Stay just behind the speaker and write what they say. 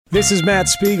This is Matt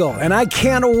Spiegel, and I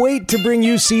can't wait to bring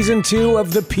you Season 2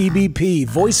 of the PBP,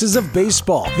 Voices of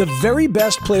Baseball. The very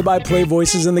best play-by-play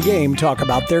voices in the game talk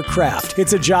about their craft.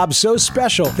 It's a job so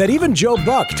special that even Joe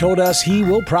Buck told us he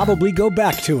will probably go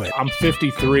back to it. I'm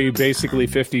 53, basically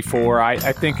 54.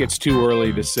 I think it's too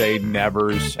early to say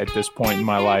nevers at this point in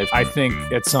my life. I think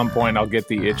at some point I'll get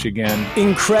the itch again.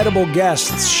 Incredible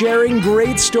guests sharing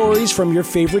great stories from your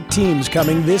favorite teams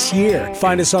coming this year.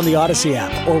 Find us on the Odyssey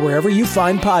app or wherever you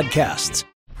find podcasts.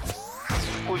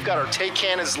 We've got our take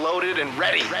cannons loaded and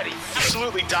ready.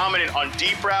 Absolutely dominant on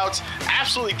deep routes.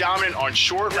 Absolutely dominant on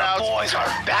short routes. Boys are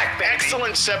back, baby.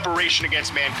 Excellent separation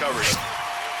against man coverage.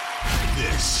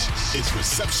 This is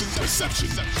Reception,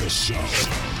 the show.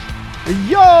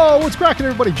 Yo, what's cracking,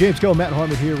 everybody? James Go, Matt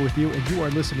Harmon here with you, and you are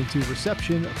listening to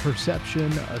Reception, Perception,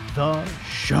 the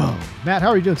show. Matt, how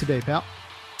are you doing today, pal?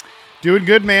 Doing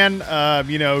good, man.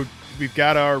 We've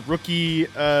got our rookie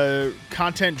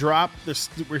content drop. We're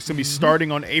going to be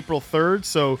starting on April 3rd,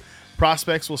 so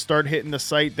prospects will start hitting the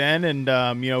site then. And,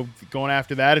 going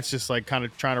after that, it's just like kind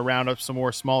of trying to round up some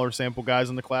more smaller sample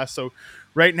guys in the class. So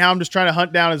right now I'm just trying to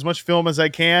hunt down as much film as I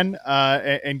can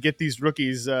and get these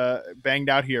rookies banged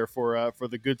out here for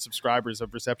the good subscribers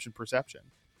of Reception Perception.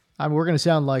 I mean, we're going to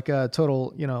sound like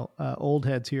total, old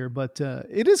heads here, but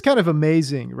it is kind of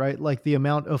amazing, right? Like the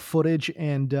amount of footage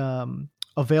and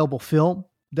available film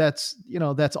that's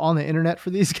on the internet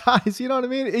for these guys. You know what I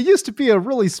mean? It used to be a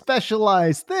really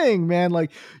specialized thing, man.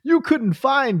 Like you couldn't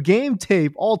find game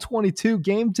tape, all 22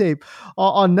 game tape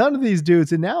on none of these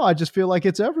dudes. And now I just feel like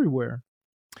it's everywhere.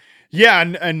 Yeah.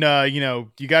 And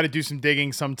you got to do some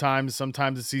digging sometimes.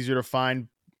 Sometimes it's easier to find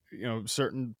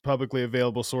certain publicly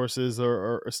available sources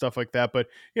or stuff like that. But,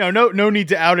 no need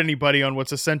to out anybody on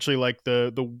what's essentially like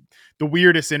the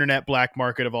weirdest internet black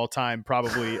market of all time,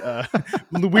 probably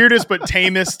the weirdest, but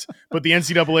tamest, but the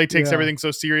NCAA takes everything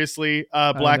so seriously,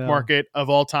 black market of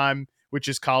all time, which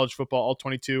is college football, all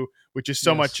 22, which is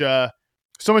so much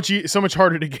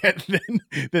harder to get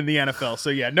than the NFL. So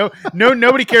yeah,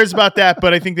 nobody cares about that,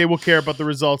 but I think they will care about the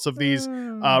results of these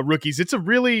rookies.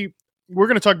 We're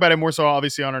going to talk about it more so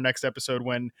obviously on our next episode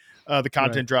when the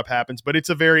content drop happens, but it's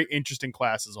a very interesting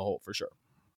class as a whole for sure.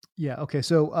 Yeah. Okay.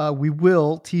 So we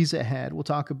will tease ahead. We'll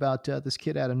talk about this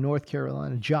kid out of North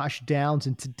Carolina, Josh Downs,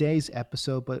 in today's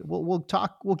episode, but we'll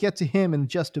get to him in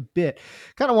just a bit.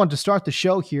 Kind of wanted to start the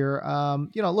show here.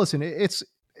 Listen,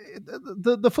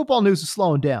 the football news is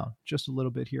slowing down just a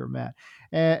little bit here, Matt.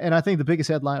 And I think the biggest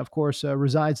headline, of course,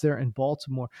 resides there in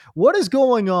Baltimore. What is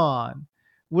going on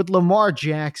with Lamar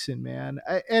Jackson, man?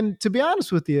 And to be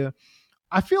honest with you,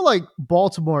 I feel like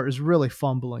Baltimore is really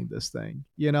fumbling this thing.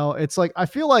 It's like, I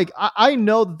feel like I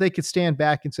know that they could stand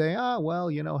back and say,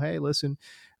 hey, listen,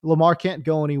 Lamar can't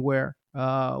go anywhere.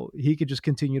 He could just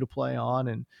continue to play on,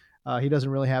 and he doesn't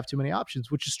really have too many options,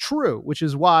 which is true, which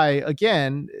is why,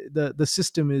 again, the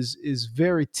system is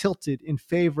very tilted in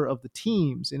favor of the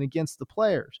teams and against the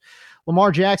players.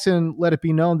 Lamar Jackson let it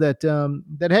be known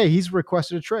that hey, he's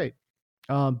requested a trade.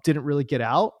 Didn't really get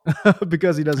out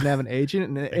because he doesn't have an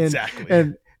agent. Exactly.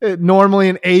 And normally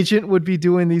an agent would be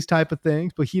doing these type of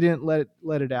things, but he didn't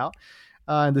let it out.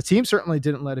 And the team certainly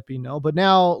didn't let it be known. But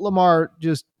now Lamar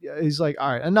he's like,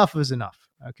 all right, enough is enough.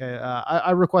 Okay.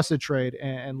 I requested a trade,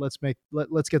 and let's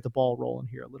get the ball rolling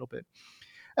here a little bit.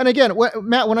 And again,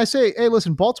 Matt, when I say, hey,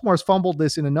 listen, Baltimore's fumbled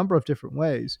this in a number of different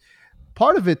ways.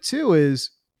 Part of it too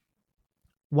is,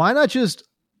 why not just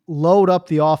load up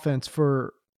the offense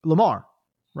for Lamar?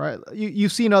 Right.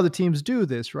 You've seen other teams do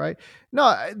this, right?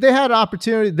 No, they had an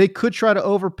opportunity. They could try to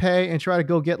overpay and try to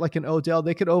go get like an Odell.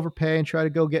 They could overpay and try to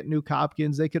go get Nuke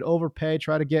Hopkins. They could overpay,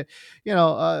 try to get,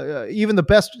 even the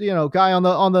best, guy on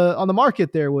the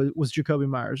market there was Jacoby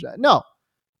Myers. No,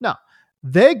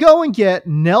 they go and get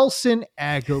Nelson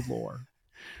Aguilar.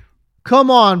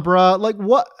 Come on, bro. Like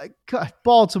what? God,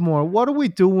 Baltimore, what are we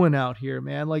doing out here,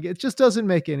 man? Like, it just doesn't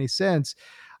make any sense.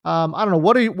 I don't know.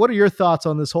 What are your thoughts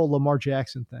on this whole Lamar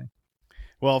Jackson thing?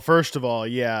 Well, first of all,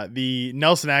 yeah, the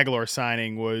Nelson Aguilar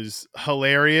signing was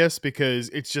hilarious because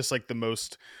it's just like the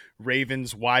most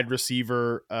Ravens wide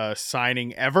receiver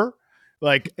signing ever.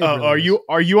 Like, really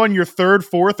are you on your third,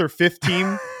 fourth, or fifth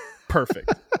team?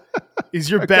 Perfect.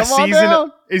 Is your best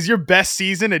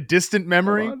season a distant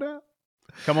memory?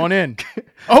 Come on in.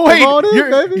 Oh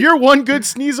wait, you're one good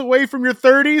sneeze away from your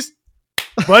 30s.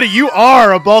 Buddy, you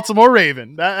are a Baltimore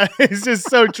Raven. That is just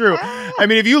so true. I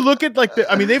mean, if you look at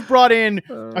they've brought in,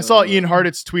 I saw Ian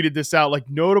Hartitz tweeted this out, like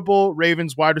notable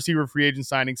Ravens wide receiver free agent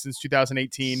signings since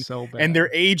 2018. So bad. And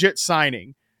their age at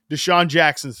signing. Deshaun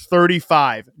Jackson's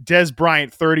 35, Dez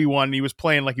Bryant 31, and he was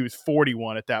playing like he was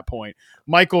 41 at that point.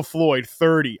 Michael Floyd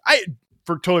 30.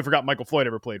 totally forgot Michael Floyd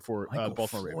ever played for the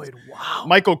Baltimore Ravens. Wow.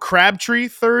 Michael Crabtree,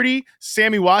 30.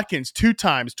 Sammy Watkins, 2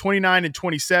 times, 29 and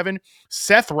 27.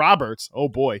 Seth Roberts, oh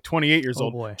boy, 28 years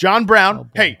old. Boy. John Brown, Oh,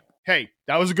 boy. hey,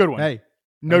 that was a good one. Hey.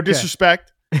 No okay.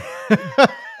 disrespect.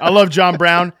 I love John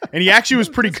Brown, and he actually was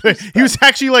pretty good. He was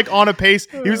actually like on a pace.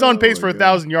 He was on pace for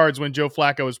 1,000 yards when Joe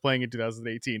Flacco was playing in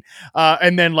 2018.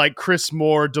 And then like Chris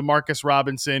Moore, Demarcus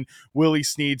Robinson, Willie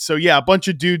Snead. So yeah, a bunch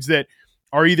of dudes that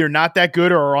are either not that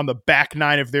good or are on the back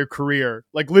nine of their career.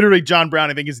 Like literally John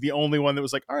Brown, I think, is the only one that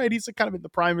was like, all right, he's kind of in the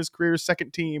prime of his career,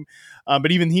 second team.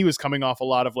 But even he was coming off a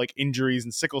lot of like injuries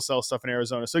and sickle cell stuff in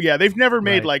Arizona. So yeah, they've never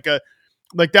made like that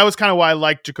was kind of why I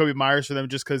liked Jacoby Myers for them,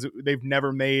 just because they've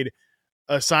never made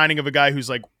a signing of a guy who's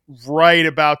like right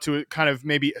about to kind of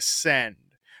maybe ascend.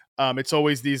 It's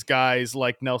always these guys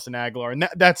like Nelson Aguilar, and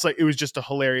that's like, it was just a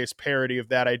hilarious parody of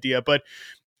that idea. But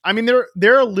I mean,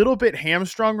 they're a little bit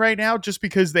hamstrung right now just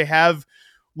because they have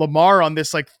Lamar on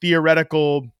this like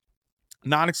theoretical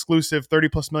non-exclusive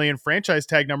 30+ million franchise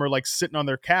tag number, like sitting on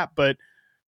their cap. But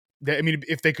I mean,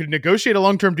 if they could negotiate a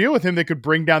long-term deal with him, they could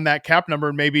bring down that cap number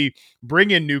and maybe bring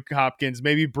in Nuke Hopkins,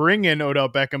 maybe bring in Odell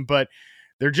Beckham, but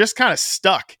they're just kind of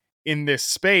stuck in this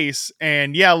space.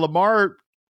 And yeah, Lamar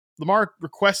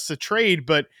requests a trade,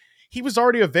 but he was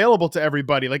already available to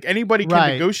everybody. Like anybody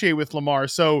can negotiate with Lamar.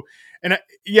 So, and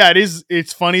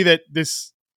it's funny that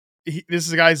this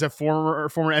is a guy's a former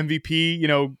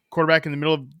MVP, quarterback in the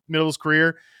middle of his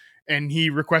career. And he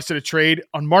requested a trade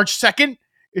on March 2nd.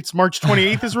 It's March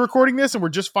 28th as we're recording this, and we're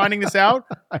just finding this out.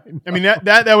 I mean,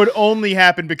 that would only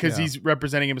happen because he's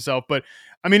representing himself. But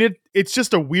I mean, it's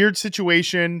just a weird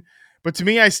situation. But to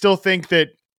me, I still think that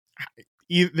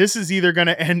this is either going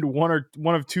to end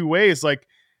one of two ways. Like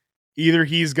either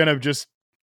he's going to just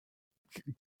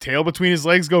tail between his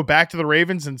legs, go back to the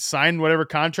Ravens and sign whatever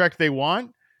contract they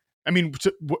want. I mean,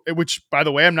 which by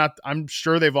the way, I'm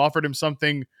sure they've offered him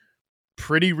something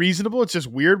pretty reasonable. It's just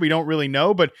weird. We don't really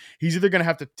know, but he's either going to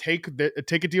have to take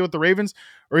a deal with the Ravens,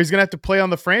 or he's going to have to play on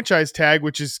the franchise tag,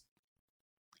 which is,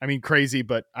 I mean, crazy,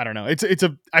 but I don't know.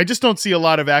 I just don't see a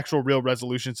lot of actual real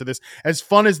resolutions to this. As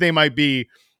fun as they might be,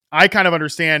 I kind of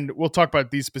understand. We'll talk about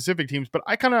these specific teams, but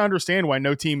I kind of understand why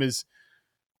no team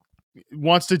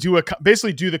wants to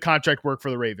basically do the contract work for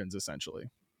the Ravens,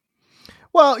 essentially.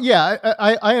 Well, yeah,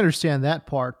 I understand that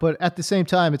part, but at the same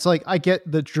time, it's like I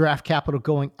get the draft capital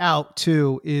going out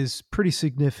too is pretty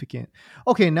significant.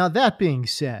 Okay, now that being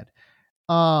said,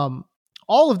 all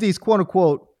of these quote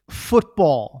unquote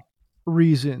football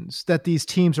reasons that these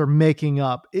teams are making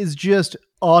up is just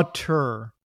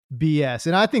utter BS.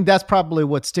 And I think that's probably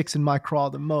what sticks in my craw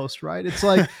the most, right? It's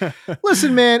like,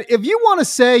 listen, man, if you want to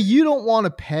say you don't want to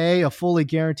pay a fully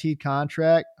guaranteed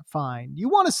contract, fine. You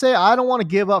want to say, I don't want to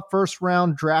give up first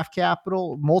round draft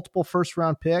capital, multiple first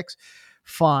round picks,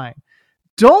 fine.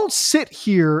 Don't sit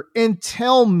here and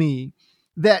tell me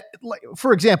that, like,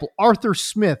 for example, Arthur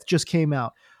Smith just came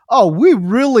out. Oh, we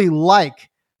really like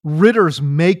Ritter's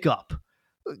makeup.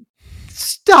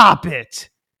 Stop it.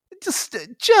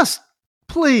 Just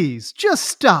please, just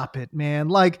stop it, man.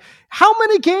 Like, how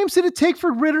many games did it take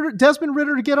for Desmond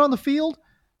Ridder to get on the field?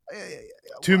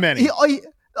 Too many.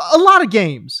 A lot of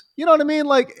games. You know what I mean?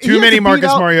 Like too many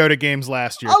Marcus Mariota games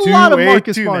last year. A lot of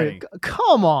Marcus Mariota.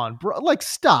 Come on, bro. Like,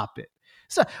 stop it.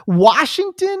 So,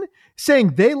 Washington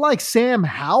saying they like Sam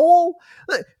Howell.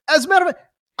 As a matter of fact,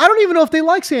 I don't even know if they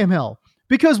like Sam Howell,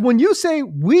 because when you say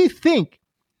we think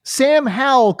Sam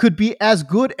Howell could be as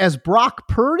good as Brock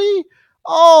Purdy,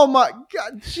 oh my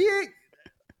God.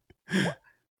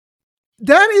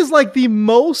 That is like the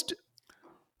most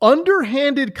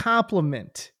underhanded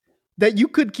compliment that you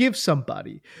could give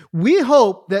somebody. We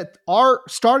hope that our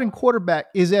starting quarterback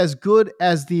is as good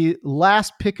as the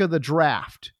last pick of the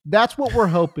draft. That's what we're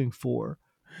hoping for.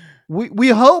 We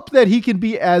hope that he can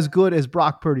be as good as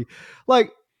Brock Purdy. Like,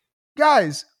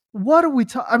 guys, what are we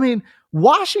talking? I mean,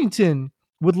 Washington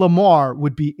with Lamar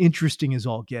would be interesting as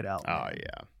all get out. Oh,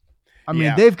 yeah. I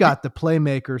mean, they've got the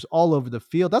playmakers all over the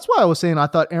field. That's why I was saying I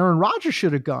thought Aaron Rodgers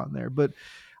should have gone there. But,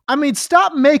 I mean,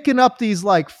 stop making up these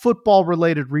like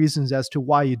football-related reasons as to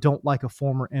why you don't like a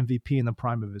former MVP in the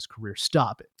prime of his career.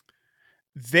 Stop it.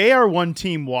 They are one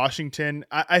team, Washington.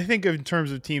 I think in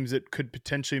terms of teams that could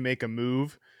potentially make a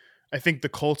move, I think the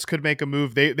Colts could make a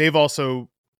move. They've also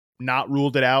not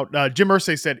ruled it out. Jim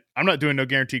Irsay said, I'm not doing no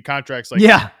guaranteed contracts. Like,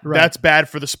 yeah, right. That's bad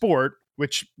for the sport,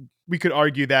 which we could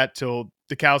argue that till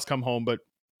the cows come home, but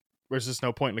there's just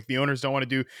no point. Like, the owners don't want to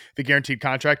do the guaranteed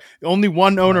contract. Only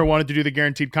one owner wanted to do the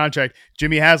guaranteed contract,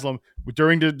 Jimmy Haslam,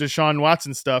 during the Deshaun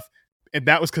Watson stuff. and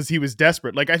that was because he was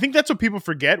desperate. Like, I think that's what people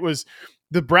forget was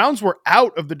the Browns were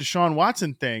out of the Deshaun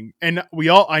Watson thing. And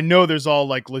I know there's all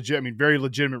like very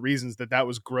legitimate reasons that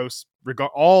was gross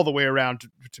all the way around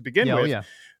to begin with. Yeah.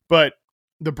 But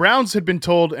the Browns had been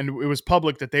told, and it was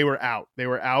public, that they were out. They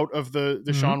were out of the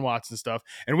Deshaun Watson stuff.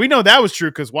 And we know that was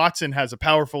true because Watson has a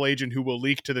powerful agent who will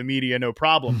leak to the media, no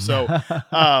problem. So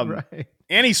right.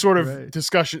 Any sort of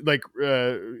discussion,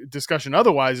 discussion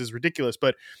otherwise is ridiculous.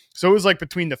 But so it was like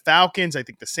between the Falcons, I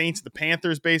think the Saints, the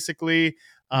Panthers, basically.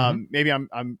 Maybe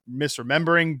I'm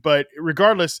misremembering, but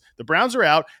regardless, the Browns are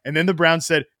out. And then the Browns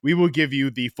said, we will give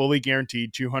you the fully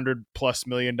guaranteed $200+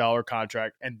 million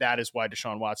contract. And that is why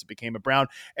Deshaun Watson became a Brown.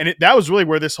 And that was really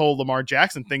where this whole Lamar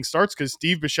Jackson thing starts, because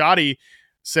Steve Bisciotti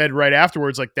said right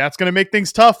afterwards, like, that's going to make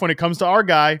things tough when it comes to our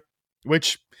guy,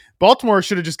 which Baltimore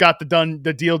should have just got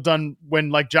the deal done when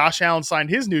like Josh Allen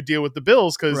signed his new deal with the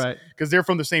Bills, because they're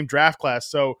from the same draft class.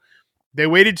 So they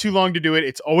waited too long to do it.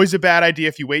 It's always a bad idea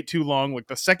if you wait too long. Like,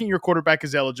 the second your quarterback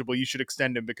is eligible, you should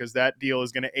extend him, because that deal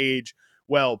is going to age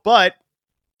well. But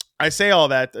I say all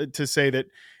that to say that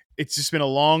it's just been a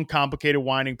long, complicated,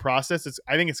 winding process.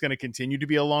 I think it's going to continue to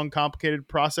be a long, complicated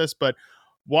process. But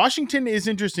Washington is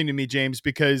interesting to me, James,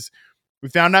 because we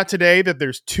found out today that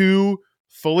there's 2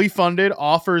 fully funded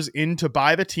offers in to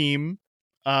buy the team.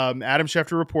 Adam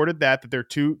Schefter reported that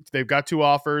they've got 2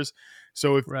 offers.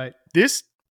 So if this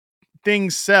thing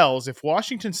sells, if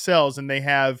Washington sells and they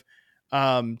have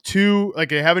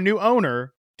they have a new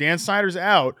owner, Dan Snyder's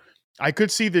out, I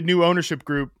could see the new ownership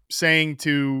group saying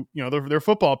to, their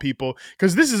football people,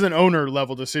 because this is an owner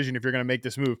level decision if you're going to make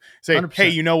this move, say, 100%. Hey,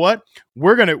 you know what?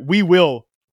 We will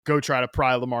go try to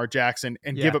pry Lamar Jackson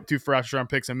and give up 2 first-round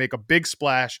picks and make a big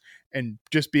splash and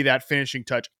just be that finishing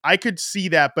touch. I could see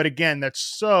that, but again, that's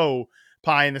so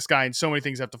pie in the sky and so many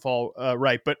things have to fall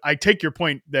right. But I take your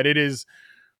point that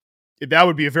that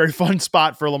would be a very fun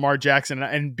spot for Lamar Jackson.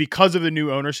 And because of the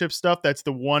new ownership stuff, that's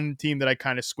the one team that I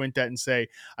kind of squint at and say,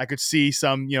 I could see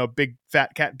some, big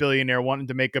fat cat billionaire wanting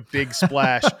to make a big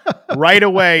splash right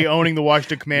away, owning the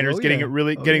Washington Commanders, getting them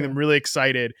really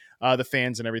excited, the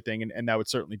fans and everything. And that would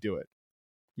certainly do it.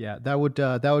 Yeah, that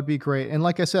would be great. And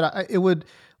like I said, it would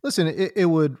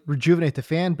rejuvenate the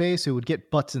fan base. It would get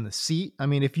butts in the seat. I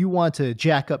mean, if you want to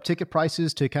jack up ticket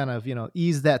prices to kind of,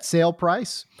 ease that sale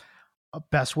price,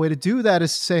 best way to do that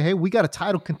is to say, hey, we got a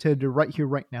title contender right here,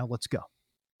 right now. Let's go.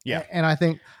 Yeah. And I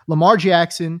think Lamar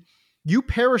Jackson, you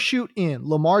parachute in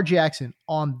Lamar Jackson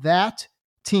on that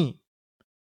team.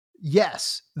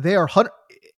 Yes, they are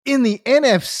in the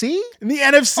NFC. In the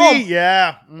NFC,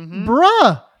 yeah. Mm-hmm.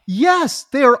 Bruh. Yes,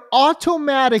 they are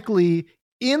automatically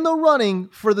in the running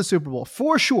for the Super Bowl.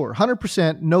 For sure.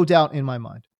 100%. No doubt in my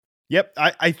mind. Yep.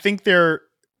 I think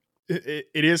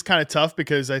it is kind of tough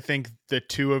because I think the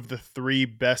 2 of the 3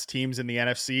 best teams in the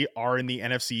NFC are in the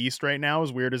NFC East right now,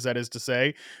 as weird as that is to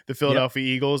say, the Philadelphia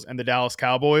Eagles and the Dallas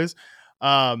Cowboys.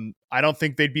 I don't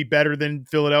think they'd be better than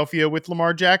Philadelphia with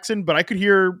Lamar Jackson, but I could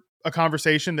hear a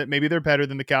conversation that maybe they're better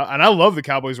than the Cowboys. And I love the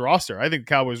Cowboys roster. I think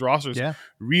the Cowboys roster is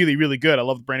really, really good. I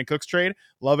love the Brandon Cooks trade.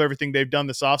 Love everything they've done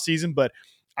this offseason, but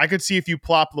I could see if you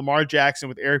plop Lamar Jackson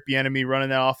with Eric Bieniemy running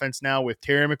that offense now with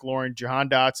Terry McLaurin, Jahan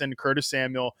Dotson, Curtis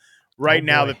Samuel,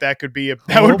 that could be a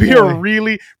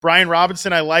really Brian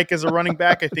Robinson I like as a running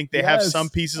back. I think they have some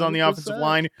pieces on the offensive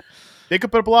line. They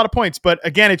could put up a lot of points, but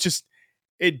again, it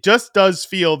just does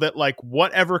feel that like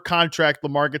whatever contract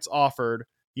Lamar gets offered,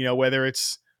 whether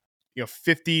it's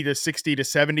 50 to 60 to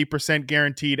 70%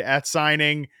 guaranteed at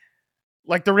signing,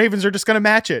 like the Ravens are just going to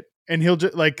match it. And he'll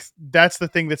just that's the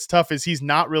thing that's tough is he's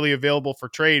not really available for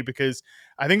trade, because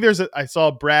I think I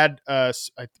saw Brad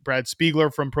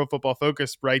Spiegler from Pro Football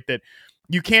Focus, right, that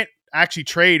you can't actually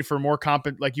trade for more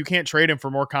you can't trade him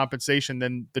for more compensation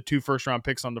than the 2 first-round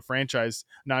picks on the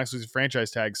non-exclusive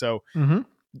franchise tag. So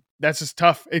that's just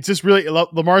tough. It's just really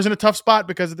Lamar's in a tough spot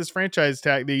because of this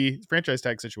the franchise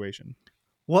tag situation.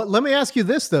 Well, let me ask you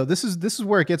this though. This is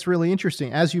where it gets really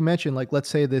interesting. As you mentioned, like let's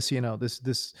say this,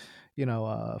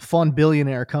 fun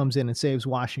billionaire comes in and saves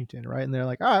Washington, right? And they're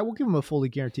like, all right, we'll give him a fully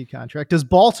guaranteed contract. Does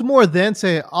Baltimore then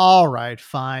say, all right,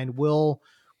 fine, we'll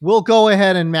go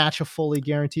ahead and match a fully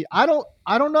guaranteed? I don't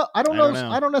know. I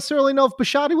don't necessarily know if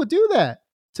Bisciotti would do that,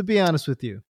 to be honest with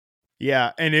you.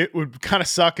 Yeah. And it would kind of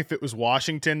suck if it was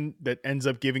Washington that ends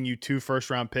up giving you 2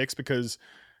 first-round picks, because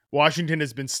Washington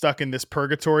has been stuck in this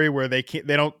purgatory where they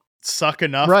don't suck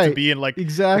enough to be in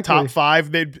the top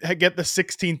 5. They'd get the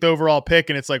 16th overall pick,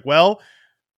 and it's like, well,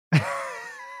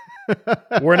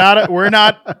 we're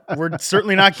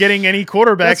certainly not getting any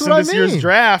quarterbacks in this year's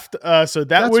draft. So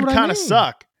that would kind of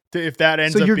suck. if that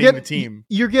ends up being the team.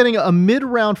 You're getting a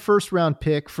mid-round, first-round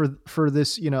pick for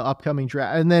this, upcoming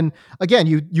draft. And then, again,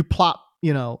 you plop,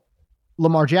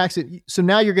 Lamar Jackson. So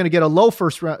now you're going to get a low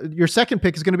first round. Your second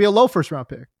pick is going to be a low first-round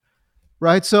pick,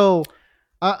 right? So,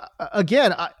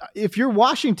 again, if you're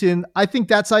Washington, I think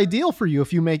that's ideal for you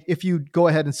if you go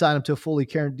ahead and sign him to a fully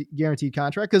guaranteed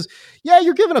contract. Because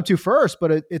you're giving up 2 firsts,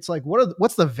 but it's like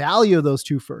what's the value of those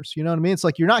 2 firsts? You know what I mean? It's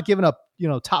like you're not giving up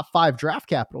top 5 draft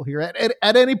capital here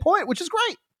at any point, which is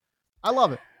great. I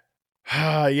love it.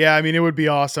 Yeah, I mean, it would be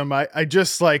awesome. I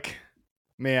just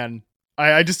man.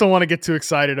 I just don't want to get too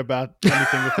excited about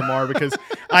anything with Lamar because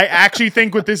I actually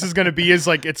think what this is going to be is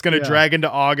it's going to drag into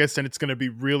August and it's going to be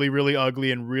really, really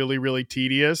ugly and really, really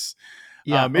tedious.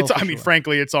 Yeah,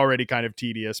 frankly, it's already kind of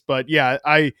tedious, but yeah,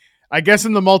 I guess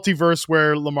in the multiverse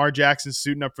where Lamar Jackson's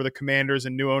suiting up for the Commanders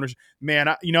and new owners, man,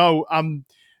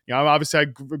 obviously I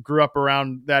grew up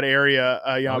around that area.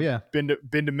 Been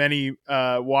to many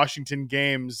Washington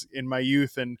games in my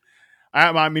youth, and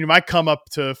I mean, my come up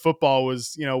to football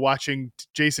was, watching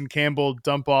Jason Campbell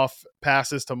dump off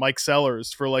passes to Mike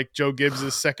Sellers for Joe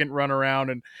Gibbs' second run around.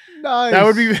 And nice. That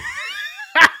would be,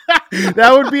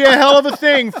 that would be a hell of a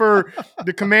thing for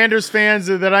the Commanders fans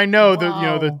that I know.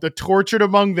 Wow. The tortured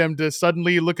among them to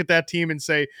suddenly look at that team and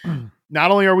say, not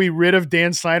only are we rid of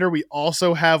Dan Snyder, we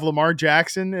also have Lamar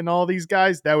Jackson and all these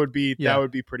guys. That would be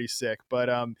pretty sick.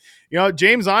 But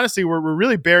James, honestly, we're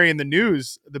really burying the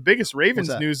news. The biggest Ravens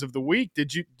news of the week.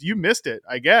 You missed it,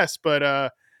 I guess.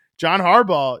 But John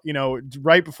Harbaugh,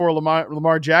 right before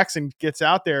Lamar Jackson gets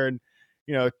out there and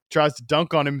tries to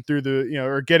dunk on him through the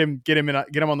or get him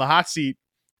on the hot seat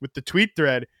with the tweet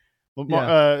thread.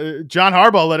 John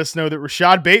Harbaugh let us know that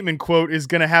Rashad Bateman, quote, is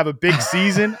going to have a big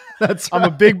season. That's right. I'm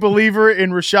a big believer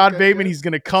in Rashad Bateman. He's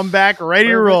going to come back ready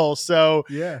to roll. So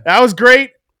that was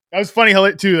great. That was funny how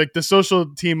the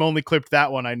social team only clipped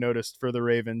that one. I noticed for the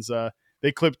Ravens.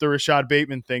 They clipped the Rashad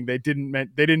Bateman thing. They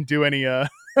didn't do any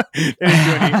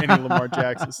any Lamar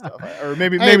Jackson stuff, or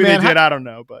maybe they did. I don't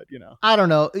know, but I don't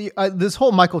know. This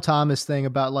whole Michael Thomas thing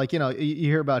about you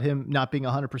hear about him not being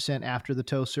 100% after the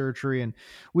toe surgery, and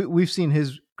we've seen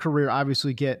his career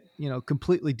obviously get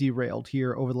completely derailed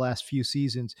here over the last few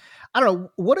seasons. I don't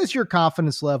know, what is your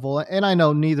confidence level? And I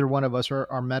know neither one of us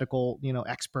are medical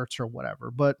experts or whatever,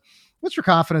 but what's your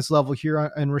confidence level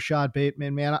here in Rashad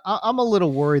Bateman, man? I'm a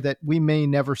little worried that we may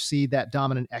never see that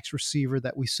dominant X receiver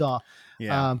that we saw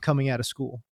coming out of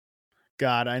school.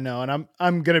 God, I know. And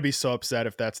I'm going to be so upset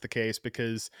if that's the case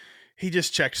because he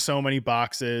just checked so many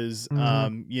boxes.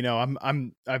 Mm-hmm.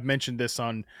 I've mentioned this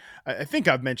I think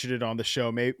I've mentioned it on the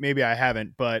show. Maybe I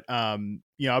haven't, but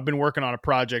I've been working on a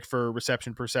project for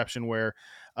Reception Perception where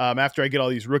after I get all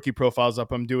these rookie profiles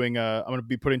up, I'm going to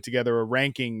be putting together a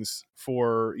rankings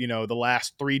for, the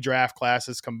last 3 draft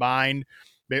classes combined.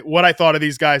 What I thought of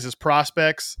these guys as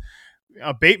prospects.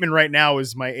 Bateman right now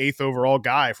is my 8th overall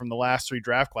guy from the last 3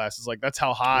 draft classes. That's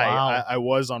how high I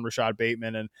was on Rashad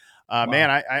Bateman. And man,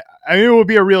 I mean, it would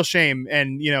be a real shame.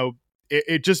 And,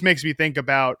 it just makes me think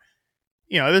about,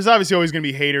 there's obviously always going to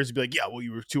be haters who be like, yeah, well,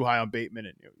 you were too high on Bateman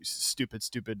and stupid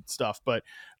stuff. But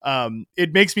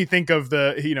it makes me think of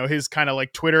his kind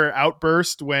of Twitter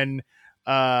outburst when,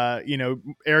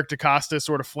 Eric DeCosta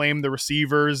sort of flamed the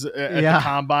receivers at the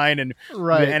combine, and the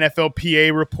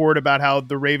NFLPA report about how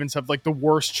the Ravens have the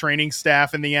worst training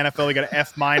staff in the NFL. They got an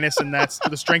F-, and that's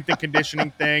the strength and conditioning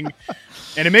thing.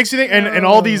 And it makes you think, and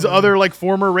all these other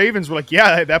former Ravens were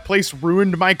yeah, that place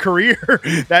ruined my career.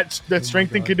 that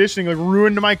strength and conditioning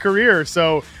ruined my career.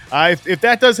 So if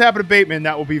that does happen to Bateman,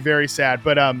 that will be very sad.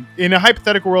 But in a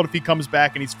hypothetical world, if he comes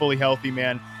back and he's fully healthy,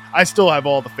 man, I still have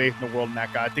all the faith in the world in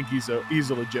that guy. I think he's a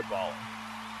legit baller.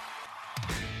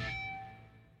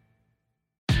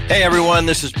 Hey everyone,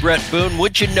 this is Brett Boone.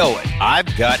 Would you know it?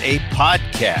 I've got a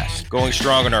podcast going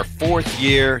strong in our 4th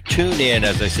year. Tune in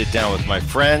as I sit down with my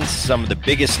friends, some of the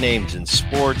biggest names in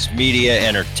sports, media,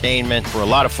 entertainment, for a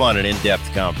lot of fun and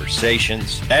in-depth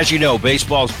conversations. As you know,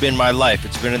 baseball's been my life.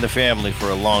 It's been in the family for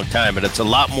a long time, but it's a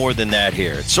lot more than that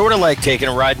here. It's sort of like taking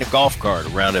a ride in a golf cart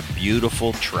around a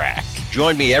beautiful track.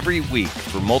 Join me every week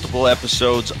for multiple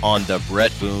episodes on the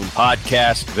Brett Boone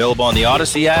Podcast, available on the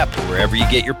Odyssey app or wherever you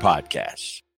get your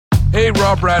podcasts. Hey,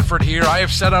 Rob Bradford here. I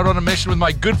have set out on a mission with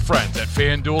my good friends at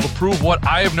FanDuel to prove what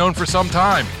I have known for some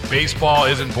time. Baseball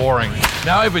isn't boring.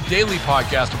 Now I have a daily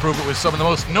podcast to prove it with some of the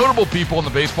most notable people in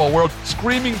the baseball world,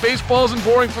 screaming baseball isn't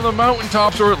boring from the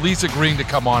mountaintops, or at least agreeing to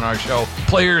come on our show.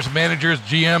 Players, managers,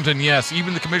 GMs, and yes,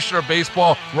 even the commissioner of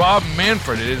baseball, Rob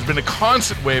Manfred. It has been a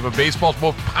constant wave of baseball's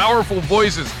most powerful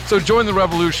voices. So join the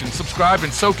revolution. Subscribe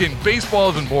and soak in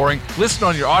Baseball Isn't Boring. Listen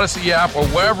on your Odyssey app or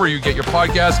wherever you get your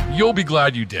podcasts. You'll be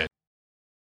glad you did.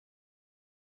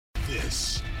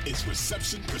 This is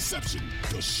Reception,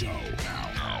 the show.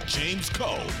 Now, James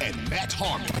Cole and Matt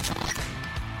Harmon.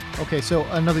 Okay, so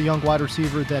another young wide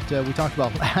receiver that we talked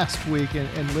about last week,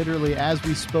 and literally as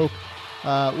we spoke,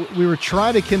 we were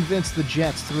trying to convince the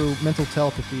Jets through mental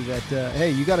telepathy that,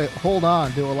 hey, you got to hold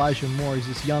on to Elijah Moore. He's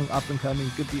this young up-and-coming,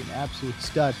 could be an absolute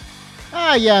stud.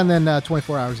 And then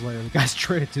 24 hours later, the guy's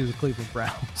traded to the Cleveland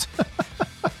Browns.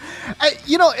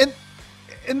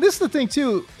 And this is the thing,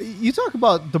 too. You talk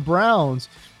about the Browns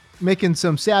making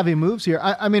some savvy moves here.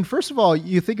 I mean, first of all,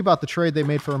 you think about the trade they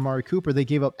made for Amari Cooper. They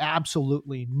gave up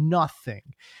absolutely nothing.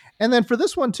 And then for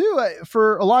this one, too,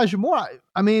 for Elijah Moore,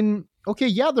 I mean, okay,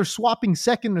 yeah, they're swapping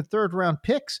second and third round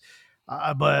picks,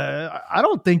 but I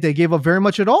don't think they gave up very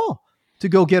much at all to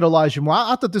go get Elijah Moore.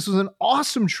 I thought this was an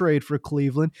awesome trade for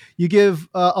Cleveland. You give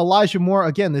Elijah Moore,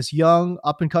 again, this young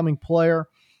up-and-coming player,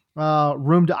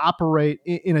 room to operate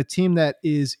in a team that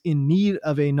is in need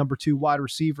of a number 2 wide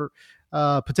receiver,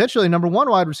 potentially number 1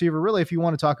 wide receiver, really, if you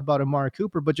want to talk about Amari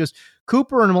Cooper, but just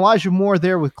Cooper and Elijah Moore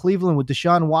there with Cleveland, with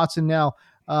Deshaun Watson now,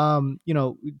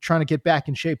 trying to get back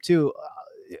in shape too.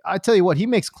 I tell you what, he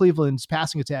makes Cleveland's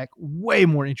passing attack way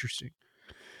more interesting.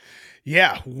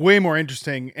 Yeah, way more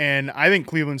interesting. And I think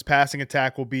Cleveland's passing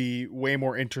attack will be way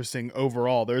more interesting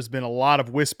overall. There's been a lot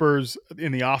of whispers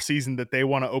in the offseason that they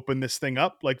want to open this thing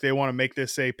up. Like they want to make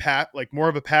this more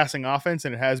of a passing offense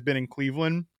than it has been in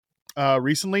Cleveland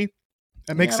recently.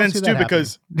 That makes sense too,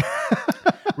 because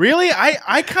really,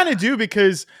 I kind of do,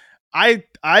 because I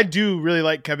do really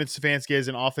like Kevin Stefanski as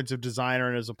an offensive designer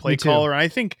and as a play caller. And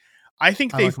I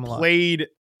think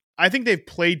they've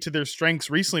played to their strengths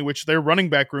recently, which their running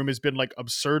back room has been like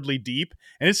absurdly deep,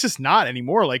 and it's just not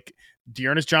anymore. Like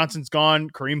Dearness Johnson's gone,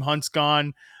 Kareem Hunt's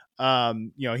gone.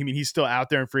 He's still out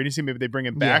there in free agency. Maybe they bring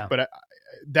him back, but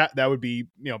that would be,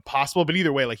 possible. But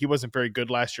either way, like he wasn't very good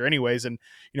last year anyways. And,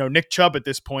 Nick Chubb at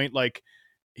this point, like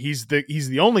he's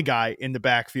the only guy in the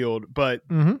backfield, but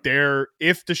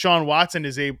if Deshaun Watson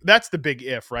that's the big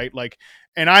if, right? Like,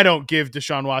 and I don't give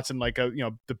Deshaun Watson like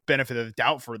the benefit of the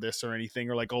doubt for this or anything,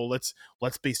 or like, oh, let's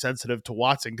be sensitive to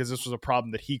Watson because this was a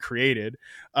problem that he created.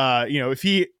 If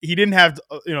he didn't have,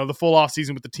 the full off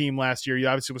season with the team last year, he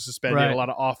obviously was suspended, right. A lot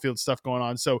of off field stuff going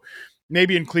on. So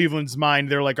maybe in Cleveland's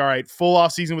mind, they're like, all right, full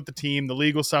off season with the team, the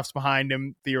legal stuff's behind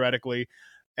him theoretically.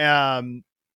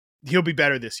 He'll be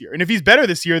better this year. And if he's better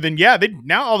this year, then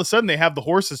now all of a sudden they have the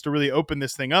horses to really open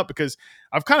this thing up, because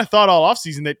I've kind of thought all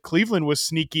offseason that Cleveland was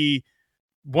sneaky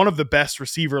one of the best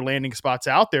receiver landing spots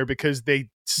out there, because they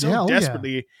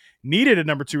desperately needed a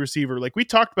number 2 receiver. Like we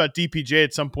talked about DPJ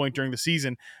at some point during the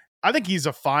season. I think he's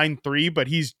a fine 3, but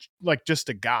he's like just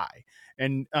a guy,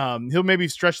 and he'll maybe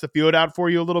stretch the field out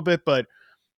for you a little bit, but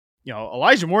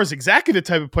Elijah Moore is exactly the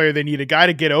type of player they need, a guy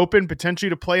to get open,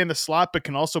 potentially to play in the slot, but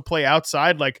can also play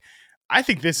outside. Like, I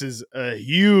think this is a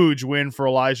huge win for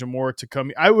Elijah Moore to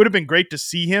come. I would have been great to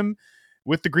see him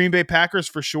with the Green Bay Packers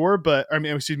for sure, with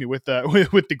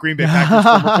the Green Bay Packers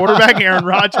former quarterback Aaron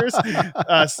Rodgers,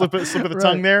 slip of the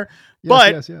tongue there.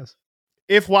 Yes.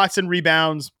 If Watson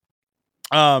rebounds,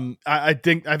 I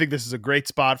think this is a great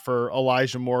spot for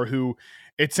Elijah Moore, who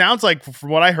it sounds like from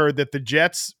what I heard that the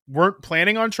Jets weren't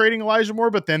planning on trading Elijah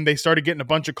Moore, but then they started getting a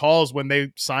bunch of calls when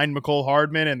they signed McCole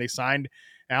Hardman and they signed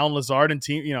Alan Lazard and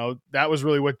team. That was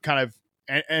really what kind of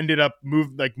ended up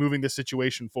moving the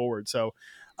situation forward. So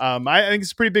I think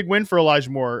it's a pretty big win for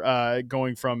Elijah Moore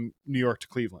going from New York to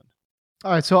Cleveland.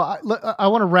 All right, so I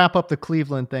want to wrap up the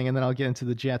Cleveland thing, and then I'll get into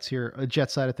the Jets here,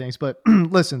 Jets side of things. But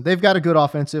listen, they've got a good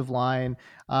offensive line.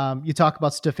 You talk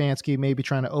about Stefanski maybe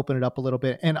trying to open it up a little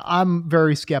bit, and I'm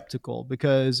very skeptical,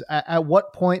 because at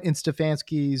what point in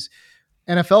Stefanski's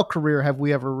NFL career have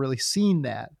we ever really seen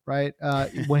that, right?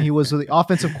 When he was the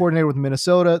offensive coordinator with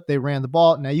Minnesota, they ran the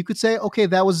ball. Now you could say, okay,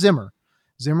 that was Zimmer.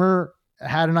 Zimmer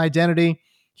had an identity.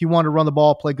 He wanted to run the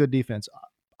ball, play good defense.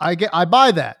 I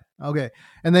buy that. Okay.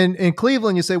 And then in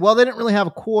Cleveland, you say, well, they didn't really have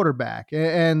a quarterback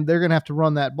and they're going to have to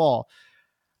run that ball.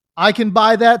 I can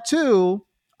buy that too.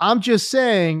 I'm just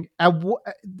saying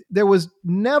there was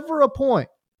never a point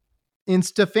in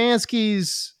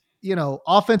Stefanski's,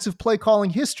 offensive play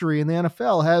calling history in the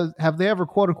NFL have they ever,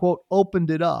 quote unquote, opened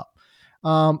it up.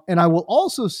 And I will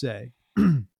also say,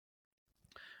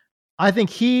 I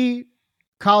think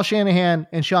Kyle Shanahan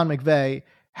and Sean McVay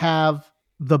have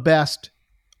the best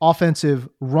offensive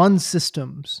run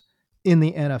systems in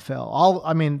the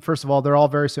NFL. First of all, they're all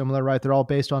very similar, right? They're all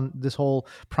based on this whole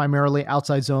primarily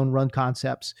outside zone run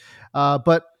concepts.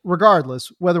 But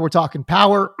regardless, whether we're talking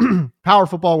power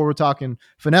football, where we're talking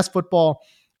finesse football,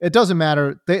 it doesn't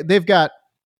matter. They've got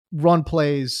run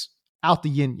plays out the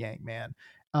yin yang, man.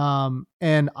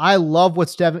 And I love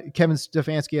what Kevin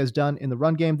Stefanski has done in the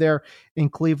run game there in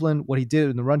Cleveland, what he did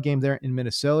in the run game there in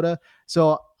Minnesota.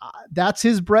 So that's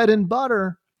his bread and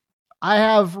butter. I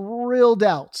have real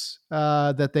doubts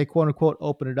that they quote unquote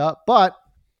open it up. But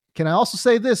can I also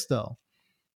say this though?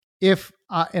 If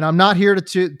and I'm not here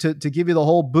to give you the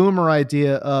whole boomer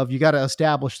idea of you got to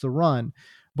establish the run,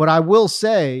 but I will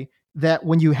say that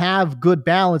when you have good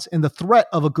balance and the threat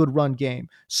of a good run game,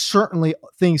 certainly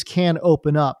things can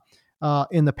open up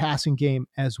in the passing game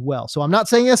as well. So I'm not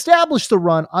saying establish the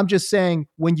run. I'm just saying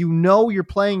when you know you're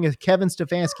playing a Kevin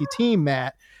Stefanski team,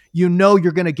 Matt, you know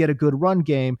you're going to get a good run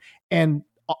game, and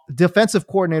defensive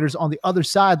coordinators on the other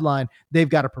sideline, they've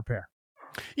got to prepare.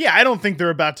 Yeah, I don't think they're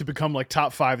about to become like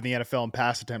top 5 in the NFL in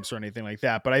pass attempts or anything like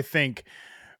that. But I think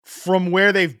from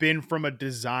where they've been from a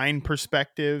design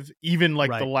perspective, even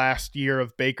like the last year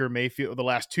of Baker Mayfield, the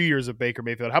last 2 years of Baker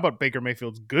Mayfield, how about Baker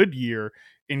Mayfield's good year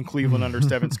in Cleveland under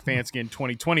Kevin Stefanski in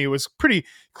 2020? It was pretty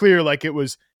clear, like it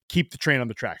was keep the train on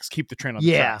the tracks, keep the train on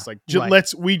the tracks. Like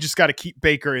we just got to keep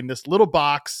Baker in this little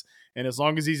box. And as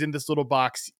long as he's in this little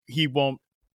box, he won't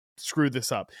screw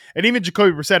this up. And even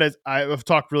Jacoby Brissett, I've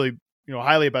talked really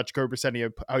highly about Jacoby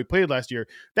Brissett, how he played last year.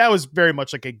 That was very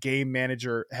much like a game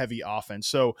manager heavy offense.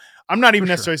 So I'm not even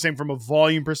necessarily saying from a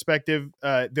volume perspective,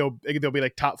 they'll be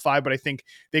like top 5, but I think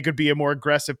they could be a more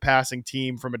aggressive passing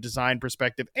team from a design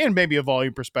perspective and maybe a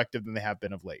volume perspective than they have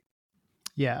been of late.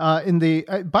 Yeah.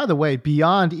 By the way,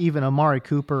 beyond even Amari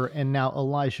Cooper and now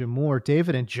Elijah Moore,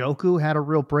 David Njoku had a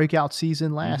real breakout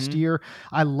season last year.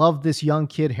 I love this young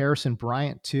kid, Harrison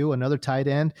Bryant too, another tight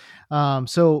end.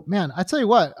 So man, I tell you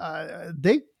what,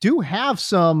 they do have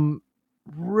some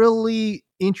really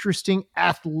interesting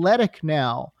athletic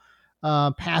now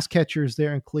pass catchers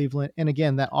there in Cleveland. And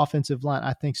again, that offensive line,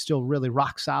 I think still really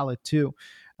rock solid too.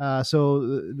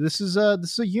 So this is a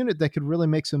unit that could really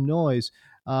make some noise.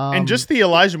 And just the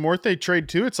Elijah Moore trade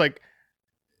too. It's like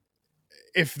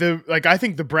I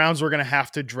think the Browns were going to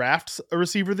have to draft a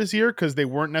receiver this year because they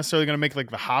weren't necessarily going to make like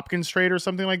the Hopkins trade or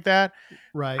something like that.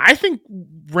 Right. I think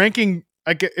ranking,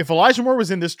 like if Elijah Moore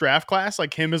was in this draft class,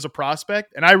 like him as a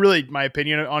prospect, and my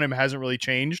opinion on him hasn't really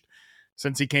changed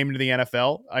since he came into the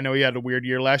NFL. I know he had a weird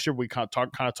year last year. We kind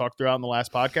of talked throughout in the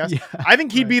last podcast. Yeah, I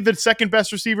think he'd be the second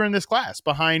best receiver in this class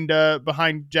behind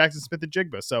Jackson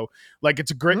Smith-Njigba. So like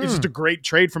it's just a great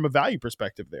trade from a value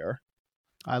perspective there.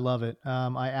 I love it.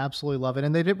 I absolutely love it.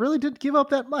 And they really didn't give up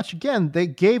that much. Again, they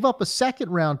gave up a 2nd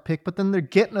round pick, but then they're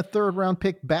getting a 3rd round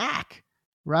pick back.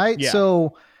 Right. Yeah.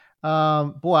 So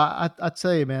boy, I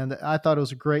tell you, man, I thought it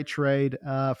was a great trade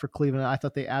for Cleveland. I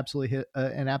thought they absolutely hit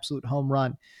an absolute home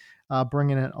run.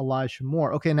 Bringing in Elijah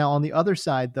Moore. Okay, now on the other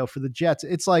side, though, for the Jets,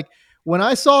 it's like when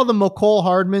I saw the McCole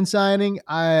Hardman signing,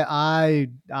 I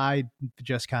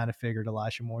just kind of figured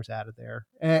Elijah Moore's out of there.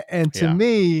 And to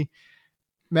me,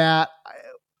 Matt,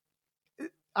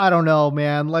 I don't know,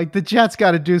 man. Like the Jets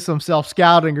got to do some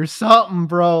self-scouting or something,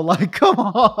 bro. Like, come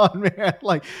on, man.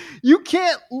 Like you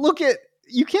can't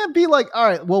be like, all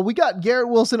right, well, we got Garrett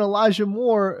Wilson, Elijah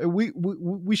Moore.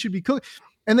 We should be cooking.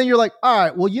 And then you're like, all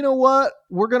right, well, you know what?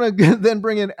 We're going to then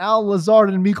bring in Al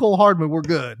Lazard and McCole Hardman. We're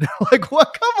good. Like,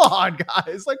 what? Come on,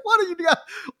 guys. Like, what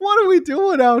are we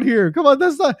doing out here? Come on.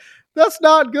 That's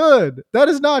not good. That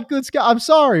is not good scout. I'm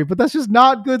sorry, but that's just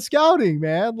not good scouting,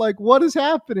 man. Like, what is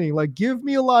happening? Like, give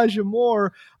me Elijah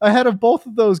Moore ahead of both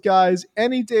of those guys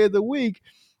any day of the week.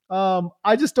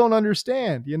 I just don't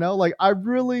understand, like I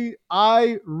really,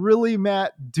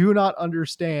 Matt, do not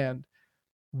understand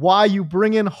why you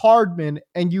bring in Hardman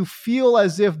and you feel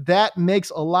as if that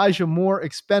makes Elijah Moore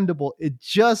expendable. It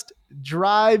just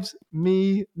drives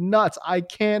me nuts. I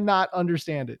cannot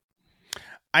understand it.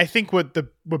 I think what the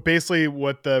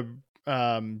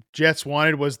Jets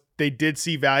wanted was they did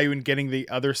see value in getting the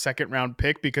other 2nd round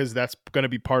pick because that's going to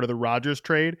be part of the Rodgers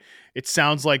trade. It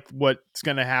sounds like what's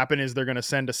going to happen is they're going to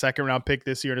send a 2nd round pick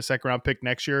this year and a 2nd round pick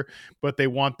next year, but they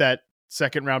want that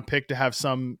 2nd round pick to have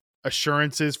some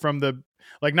assurances from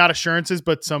not assurances,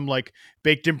 but some like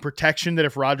baked in protection that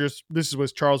if Rodgers, this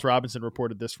was Charles Robinson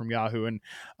reported this from Yahoo. And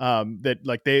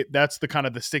that's the kind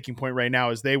of the sticking point right now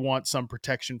is they want some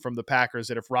protection from the Packers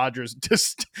that if Rodgers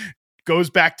just goes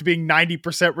back to being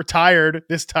 90% retired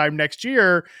this time next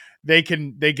year, they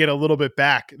get a little bit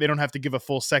back. They don't have to give a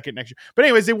full 2nd next year. But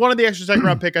anyways, they wanted the extra 2nd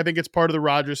round pick. I think it's part of the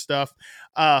Rodgers stuff.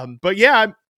 But yeah,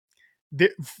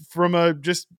 from a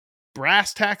just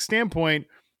brass tack standpoint,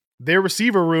 their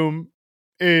receiver room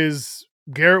is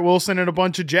Garrett Wilson and a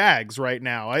bunch of Jags right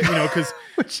now. Because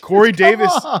Corey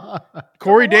Davis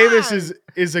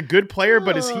is a good player,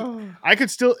 but I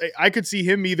could see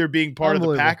him either being part of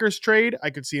the Packers trade. I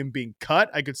could see him being cut.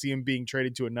 I could see him being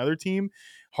traded to another team.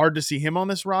 Hard to see him on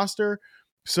this roster.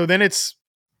 So then and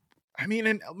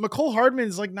McCole Hardman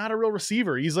is like not a real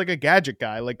receiver. He's like a gadget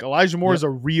guy. Like Elijah Moore is a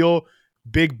real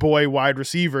big boy wide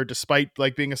receiver, despite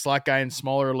like being a slot guy and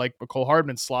smaller, like McCole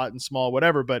Hardman slot and small,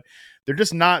 whatever, but they're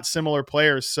just not similar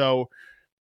players. So,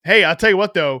 hey, I'll tell you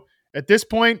what though, at this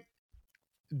point,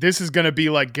 this is going to be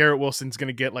like Garrett Wilson's going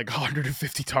to get like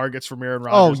 150 targets from Aaron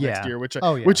Rodgers next year, which in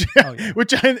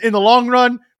the long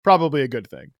run, probably a good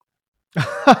thing.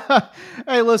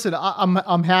 Hey, listen,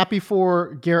 I'm happy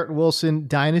for Garrett Wilson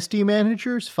dynasty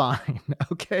managers. Fine.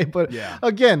 Okay. But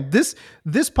again, this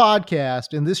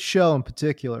podcast and this show in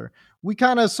particular, we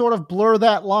kind of sort of blur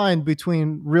that line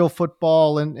between real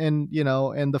football and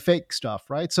the fake stuff.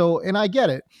 Right. So, and I get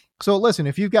it. So listen,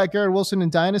 if you've got Garrett Wilson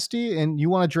in dynasty and you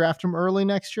want to draft him early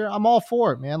next year, I'm all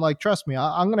for it, man. Like, trust me,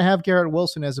 I'm going to have Garrett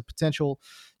Wilson as a potential,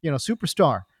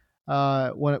 superstar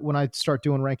when I start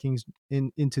doing rankings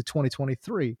into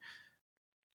 2023.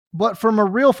 But from a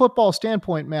real football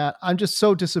standpoint, Matt, I'm just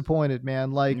so disappointed,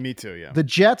 man. Like, me too. Yeah. The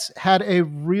Jets had a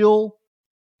real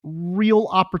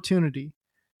opportunity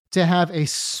to have a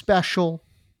special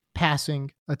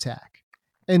passing attack.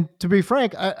 And to be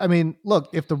frank, I mean, look,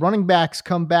 if the running backs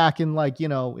come back and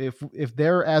if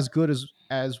they're as good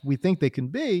as we think they can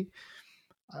be,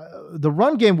 the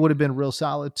run game would have been real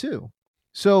solid too.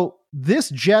 So this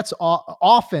Jets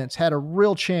offense had a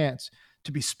real chance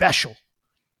to be special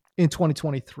in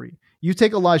 2023. You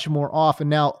take Elijah Moore off and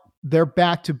now they're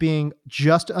back to being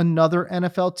just another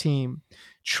NFL team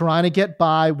trying to get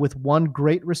by with one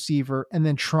great receiver and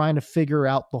then trying to figure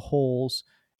out the holes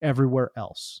everywhere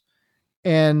else.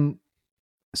 And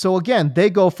so again, they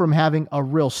go from having a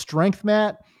real strength,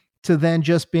 Matt, to then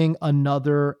just being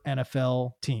another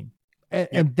NFL team.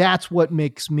 And that's what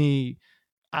makes me,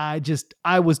 I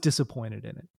was disappointed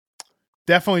in it.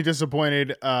 Definitely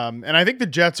disappointed. And I think the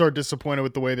Jets are disappointed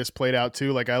with the way this played out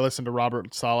too. Like, I listened to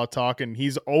Robert Saleh talk and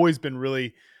he's always been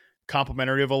really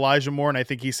complimentary of Elijah Moore. And I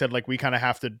think he said, like, we kind of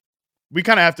have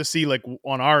to see, like,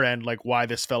 on our end, like, why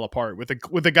this fell apart with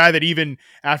a guy that even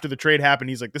after the trade happened,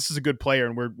 he's like, this is a good player.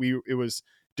 And it was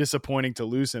disappointing to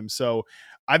lose him. So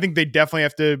I think they definitely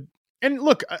have to, and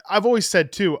look, I've always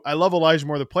said too, I love Elijah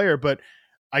Moore, the player, but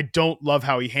I don't love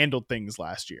how he handled things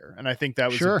last year. And I think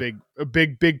that was a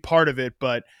big part of it.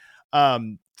 But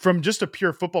from just a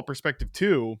pure football perspective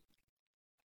too,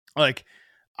 like,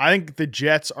 I think the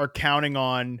Jets are counting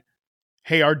on,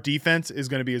 hey, our defense is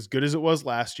going to be as good as it was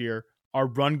last year. Our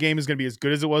run game is going to be as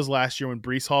good as it was last year when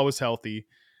Breece Hall was healthy.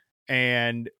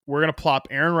 And we're going to plop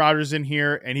Aaron Rodgers in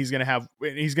here and he's going to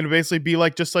basically be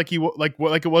like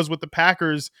it was with the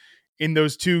Packers in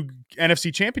those two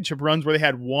NFC championship runs where they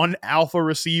had one alpha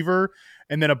receiver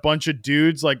and then a bunch of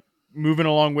dudes like moving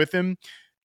along with him.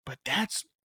 But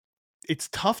it's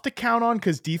tough to count on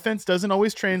because defense doesn't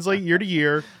always translate year to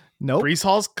year. Nope. Breece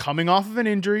Hall's coming off of an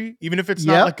injury, even if it's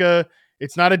not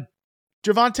it's not a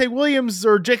Javonte Williams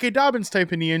or J.K. Dobbins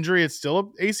type of knee injury. It's still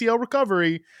an ACL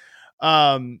recovery.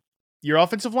 Your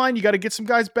offensive line, you got to get some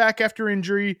guys back after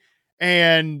injury.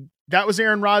 And that was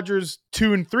Aaron Rodgers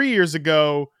 2 and 3 years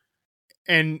ago.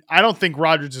 And I don't think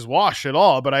Rodgers is washed at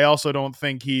all, but I also don't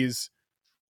think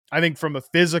I think from a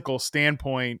physical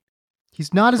standpoint,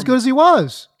 he's not as good as he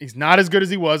was. He's not as good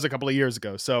as he was a couple of years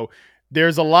ago. So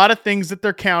there's a lot of things that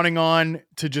they're counting on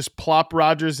to just plop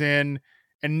Rodgers in.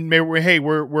 And maybe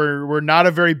we're not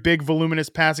a very big, voluminous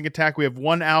passing attack. We have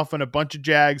one alpha and a bunch of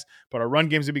jags, but our run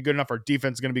game's gonna be good enough. Our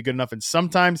defense is gonna be good enough, and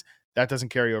sometimes that doesn't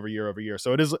carry over year.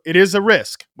 So it is a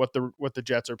risk what the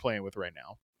Jets are playing with right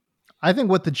now. I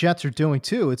think what the Jets are doing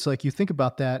too. It's like you think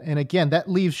about that, and again, that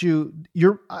leaves you.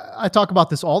 I talk about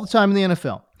this all the time in the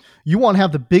NFL. You want to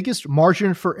have the biggest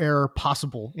margin for error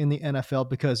possible in the NFL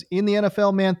because in the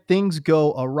NFL, man, things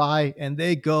go awry and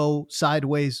they go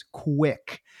sideways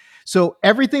quick. So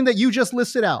everything that you just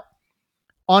listed out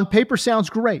on paper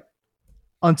sounds great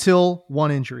until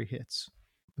one injury hits.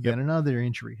 Then another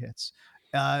injury hits.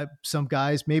 Some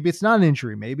guys, maybe it's not an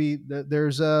injury. Maybe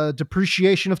there's a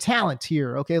depreciation of talent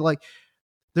here. Okay. Like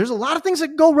there's a lot of things that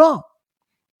can go wrong.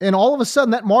 And all of a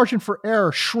sudden that margin for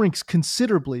error shrinks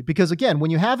considerably because again, when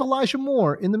you have Elijah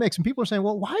Moore in the mix and people are saying,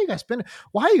 well, why are you guys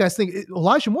think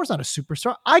Elijah Moore's not a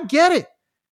superstar? I get it.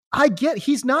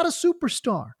 He's not a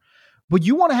superstar. But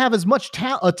you want to have as much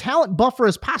a talent buffer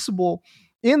as possible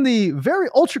in the very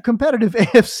ultra competitive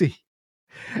AFC.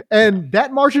 And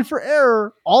that margin for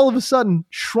error all of a sudden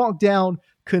shrunk down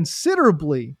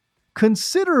considerably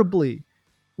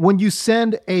when you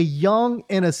send a young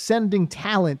and ascending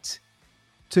talent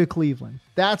to Cleveland.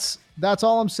 That's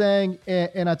all I'm saying.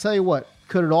 And I tell you what,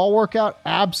 Could it all work out?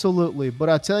 Absolutely. But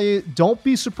I tell you, don't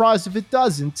be surprised if it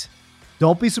doesn't.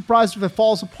 Don't be surprised if it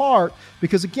falls apart,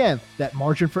 because again, that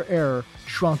margin for error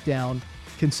shrunk down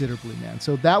considerably, man.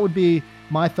 So that would be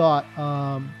my thought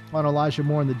on Elijah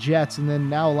Moore and the Jets, and then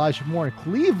now Elijah Moore in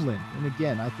Cleveland. And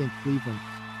again, I think Cleveland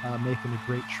making a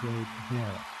great trade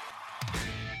there.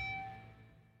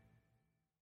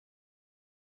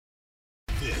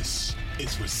 This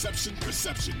is Reception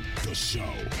Perception, the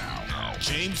show. Now,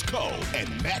 James Cole and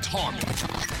Matt Harmon.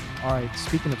 All right,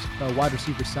 speaking of wide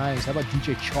receiver signings, how about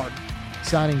DJ Chark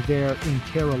signing there in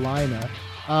Carolina?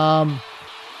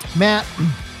 Matt,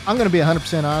 I'm going to be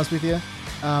 100% honest with you.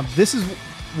 This is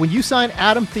when you sign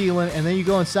Adam Thielen and then you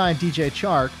go and sign DJ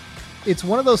Chark. It's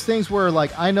one of those things where,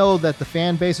 like, I know that the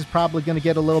fan base is probably going to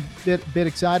get a little bit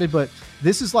excited, but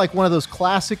this is like one of those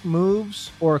classic moves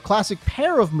or a classic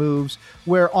pair of moves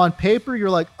where on paper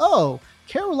you're like, oh,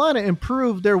 Carolina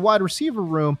improved their wide receiver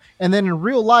room. And then in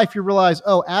real life, you realize,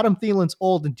 oh, Adam Thielen's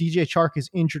old and DJ Chark is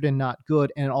injured and not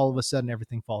good. And all of a sudden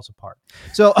everything falls apart.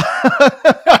 So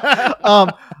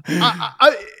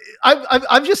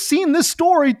I've just seen this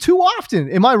story too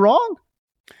often. Am I wrong?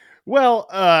 Well,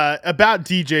 about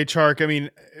DJ Chark, I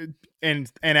mean,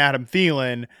 and Adam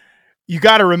Thielen, you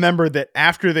got to remember that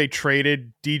after they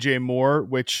traded DJ Moore,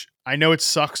 which I know it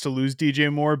sucks to lose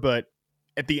DJ Moore, but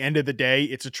at the end of the day,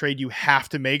 it's a trade you have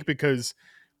to make because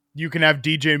you can have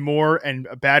DJ Moore and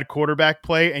a bad quarterback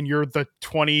play, and you're the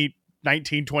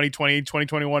 2019, 2020,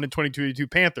 2021, and 2022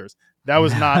 Panthers. That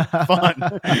was not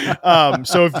fun.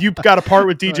 So if you've got to part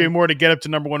with DJ Moore to get up to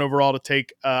number 1 overall to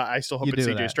take, I still hope it's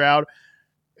CJ Stroud.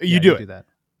 You do that.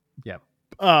 Yeah.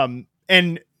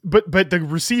 But the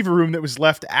receiver room that was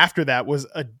left after that was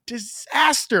a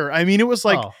disaster. I mean, it was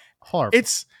like, horrible.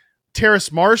 It's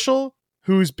Terrace Marshall,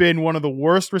 who's been one of the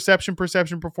worst reception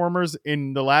perception performers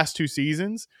in the last 2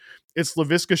 seasons. It's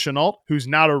Laviska Shenault, who's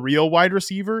not a real wide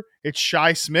receiver. It's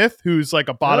Shi Smith, who's like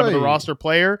a bottom of the roster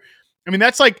player. I mean,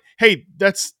 that's like, hey,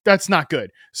 that's not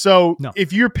good. So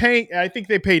if you're paying, I think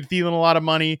they paid Thielen a lot of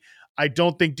money. I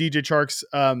don't think DJ Chark's,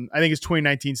 I think his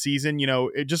 2019 season,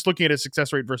 just looking at his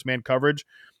success rate versus man coverage,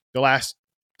 the last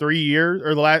 3 years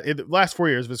or the last 4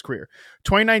 years of his career,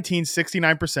 2019,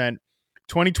 69%,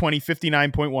 2020,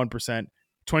 59.1%,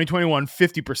 2021,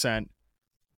 50%.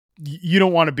 You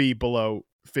don't want to be below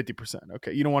 50%.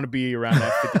 Okay. You don't want to be around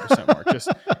that 50% mark,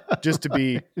 just to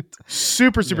be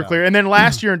super clear. And then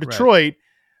last year in Detroit,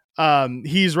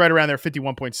 he's right around there,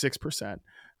 51.6%.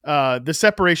 The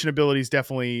separation ability is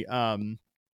definitely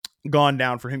gone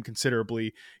down for him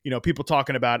considerably. People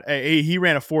talking about, hey, he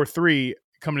ran a 4.3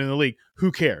 coming in the league.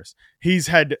 Who cares? He's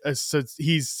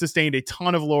sustained a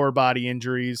ton of lower body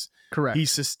injuries. Correct.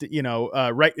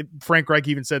 Frank Reich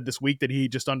even said this week that he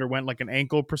just underwent like an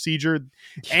ankle procedure.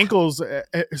 Ankles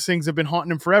things have been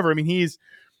haunting him forever. I mean,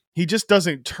 he just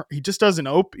doesn't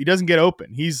get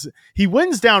open. He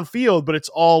wins downfield, but it's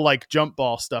all like jump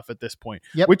ball stuff at this point,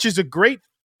 which is a great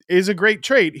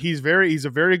trait. He's a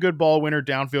very good ball winner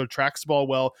downfield, tracks the ball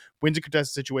well, wins in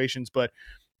contested situations, but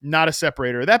not a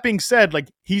separator. That being said, like,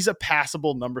 he's a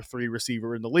passable number 3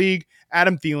 receiver in the league.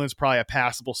 Adam Thielen's probably a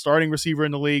passable starting receiver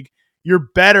in the league. You're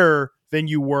better than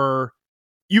you were.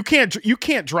 You can't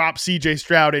drop CJ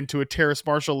Stroud into a Terrace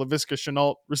Marshall, Laviska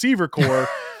Shenault receiver core.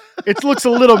 It looks a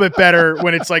little bit better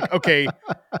when it's like, okay,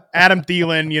 Adam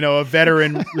Thielen, a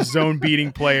veteran zone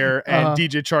beating player, and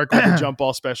DJ Chark, like a jump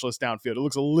ball specialist downfield. It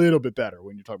looks a little bit better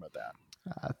when you're talking about that.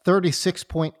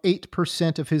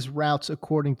 36.8% of his routes,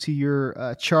 according to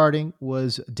your charting,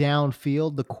 was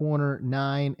downfield, the corner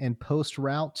 9 and post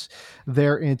routes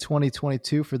there in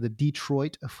 2022 for the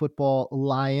Detroit Football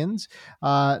Lions.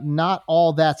 Not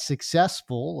all that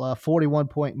successful,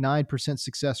 41.9%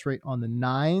 success rate on the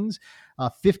 9s,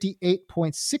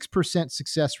 58.6%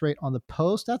 success rate on the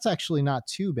post. That's actually not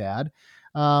too bad.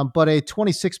 But a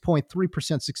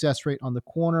 26.3% success rate on the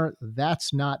corner.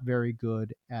 That's not very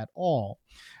good at all.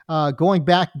 Going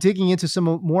back, digging into some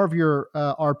more of your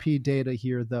RP data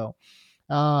here, though.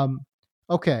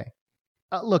 Okay.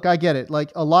 Look, I get it.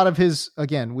 Like, a lot of his,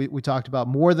 again, we talked about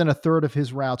more than a third of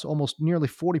his routes, almost nearly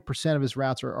 40% of his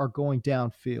routes are going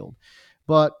downfield.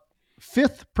 But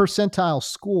 5th percentile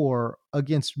score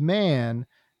against man,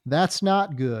 that's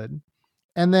not good.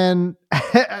 And then,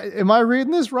 am I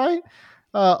reading this right?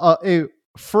 A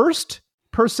 1st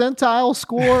percentile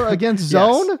score against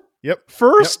zone. Yes. Yep.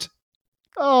 First. Yep.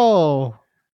 Oh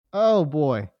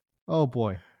boy.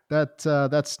 That's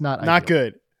not ideal.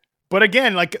 Good. But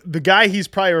again, like, the guy he's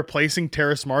probably replacing,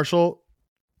 Terrace Marshall,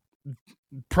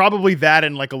 probably that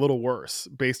and like a little worse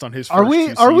based on his. Are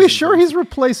we sure he's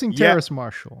replacing Terrace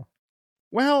Marshall?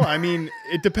 Well, I mean,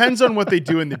 it depends on what they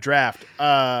do in the draft.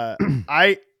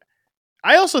 I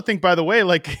also think, by the way,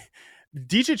 like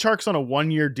DJ Chark's on a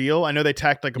 1-year deal. I know they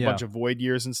tacked like a bunch of void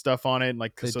years and stuff on it,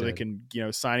 like they can,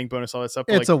 signing bonus, all that stuff.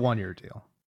 It's a 1-year deal.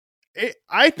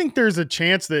 I think there's a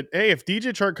chance that, hey, if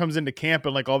DJ Chark comes into camp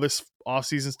and like all this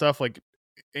offseason stuff, like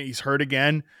he's hurt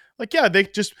again, like, yeah,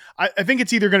 I think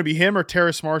it's either going to be him or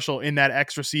Terrace Marshall in that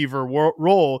X receiver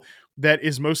role that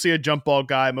is mostly a jump ball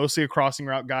guy, mostly a crossing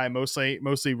route guy, mostly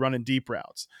running deep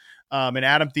routes. And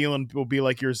Adam Thielen will be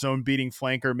like your zone beating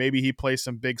flanker. Maybe he plays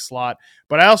some big slot,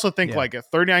 but I also think like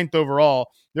at 39th overall,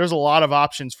 there's a lot of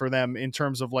options for them in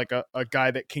terms of like a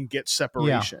guy that can get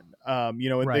separation. And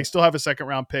they still have a 2nd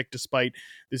round pick despite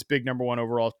this big number 1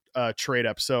 overall trade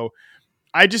up. So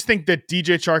I just think that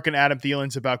DJ Chark and Adam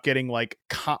Thielen's about getting like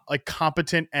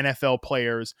competent NFL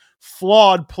players,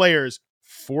 flawed players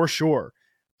for sure.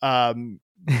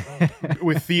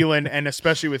 With Thielen and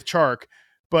especially with Chark,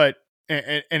 but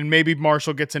and maybe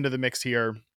Marshall gets into the mix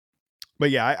here. But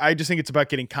yeah, I just think it's about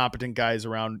getting competent guys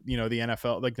around, the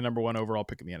NFL, like the number 1 overall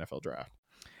pick in the NFL draft.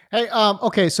 Hey,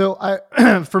 okay. So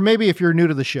for maybe if you're new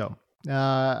to the show,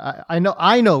 I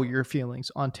know your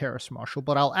feelings on Terrace Marshall,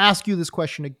 but I'll ask you this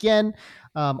question again.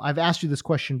 I've asked you this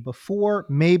question before.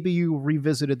 Maybe you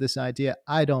revisited this idea.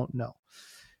 I don't know.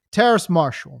 Terrace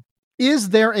Marshall, is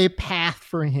there a path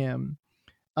for him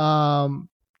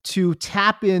to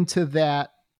tap into that?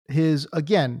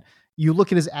 Again, you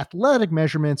look at his athletic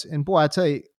measurements, and boy, I tell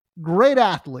you, great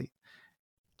athlete.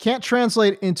 Can't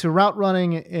translate into route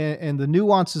running and the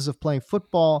nuances of playing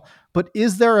football, but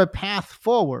is there a path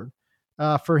forward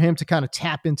for him to kind of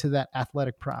tap into that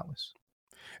athletic prowess?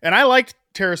 And I liked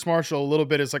Terrace Marshall a little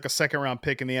bit as like a 2nd round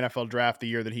pick in the NFL draft the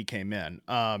year that he came in.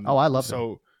 I love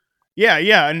that.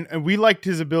 Yeah. And we liked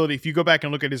his ability. If you go back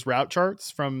and look at his route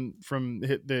charts from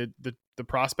the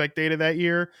prospect data that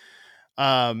year,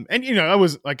 and I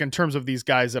was like, in terms of these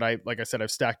guys that I've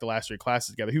stacked the last 3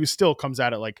 classes together, he still comes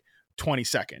out at like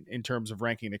 22nd in terms of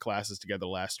ranking the classes together the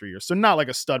last 3 years. So not like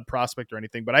a stud prospect or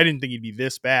anything, but I didn't think he'd be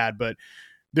this bad, but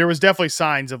there was definitely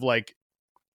signs of like,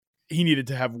 he needed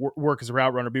to have work as a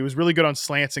route runner, but he was really good on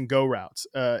slants and go routes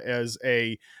as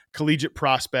a collegiate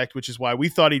prospect, which is why we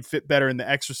thought he'd fit better in the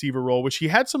X receiver role, which he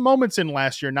had some moments in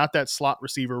last year, not that slot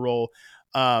receiver role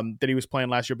that he was playing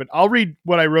last year. But I'll read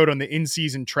what I wrote on the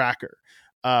in-season tracker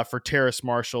for Terrace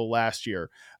Marshall last year.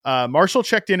 Marshall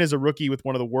checked in as a rookie with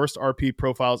one of the worst RP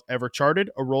profiles ever charted.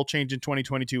 A role change in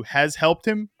 2022 has helped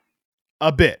him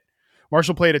a bit.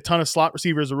 Marshall played a ton of slot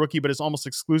receiver as a rookie, but has almost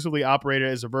exclusively operated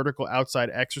as a vertical outside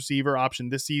X receiver option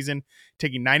this season,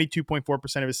 taking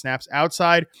 92.4% of his snaps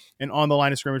outside and on the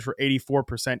line of scrimmage for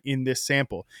 84% in this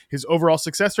sample. His overall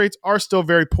success rates are still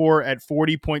very poor at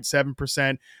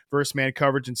 40.7% versus man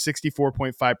coverage and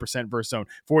 64.5% versus zone.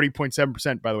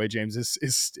 40.7%, by the way, James,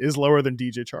 is lower than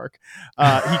DJ Chark.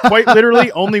 He quite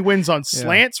literally only wins on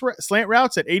slant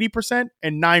routes at 80%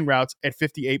 and 9 routes at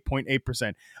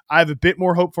 58.8%. I have a bit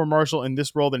more hope for Marshall in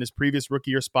this role than his previous rookie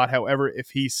year spot. However,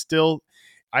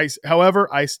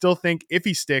 I still think if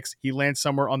he sticks, he lands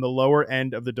somewhere on the lower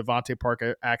end of the Devontae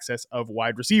Parker axis of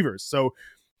wide receivers. So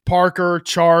Parker,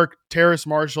 Chark, Terrace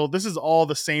Marshall, this is all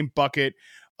the same bucket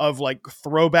of like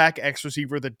throwback X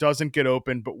receiver that doesn't get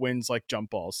open but wins like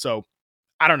jump balls. So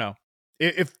I don't know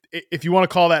if you want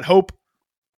to call that hope.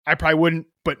 I probably wouldn't,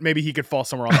 but maybe he could fall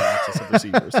somewhere on the axis of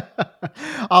receivers.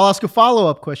 I'll ask a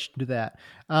follow-up question to that.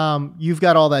 You've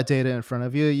got all that data in front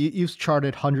of you. You've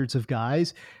charted hundreds of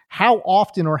guys. How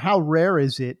often or how rare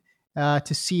is it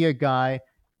to see a guy?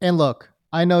 And look,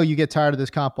 I know you get tired of this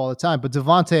comp all the time, but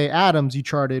Devontae Adams, you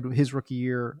charted his rookie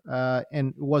year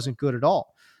and wasn't good at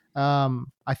all.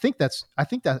 I think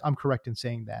that I'm correct in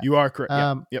saying that. You are correct.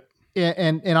 Yep.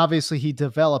 And obviously he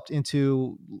developed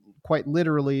into quite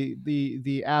literally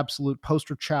the absolute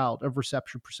poster child of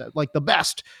reception percent, like the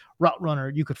best route runner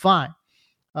you could find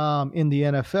in the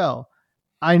NFL.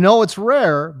 I know it's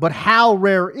rare, but how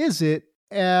rare is it?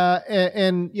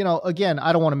 And again,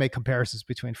 I don't want to make comparisons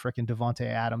between frickin' Devontae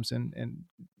Adams and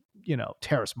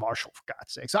Terrace Marshall, for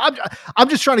God's sake. So I'm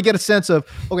just trying to get a sense of,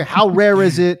 okay, how rare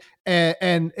is it?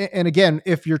 And again,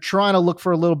 if you're trying to look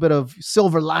for a little bit of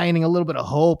silver lining, a little bit of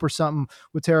hope or something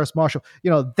with Terrace Marshall,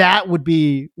 that would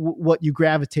be what you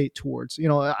gravitate towards.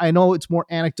 I know it's more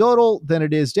anecdotal than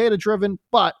it is data driven,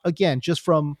 but again, just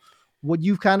from what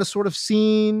you've kind of sort of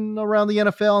seen around the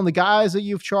NFL and the guys that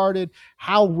you've charted,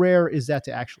 how rare is that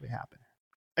to actually happen?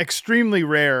 Extremely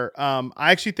rare.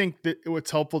 I actually think that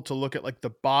it's helpful to look at like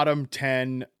the bottom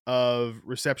 10 of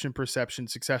reception perception,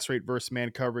 success rate versus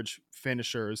man coverage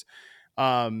finishers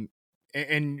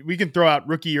and we can throw out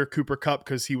rookie year Cooper Kupp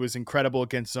because he was incredible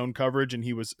against zone coverage, and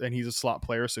he's a slot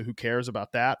player, so who cares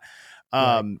about that?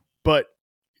 Right. But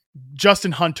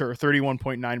Justin Hunter,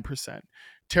 31.9%.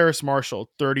 Terrace Marshall,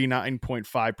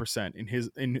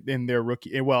 39.5% in their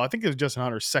rookie. Well, I think it was Justin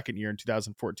Hunter's second year in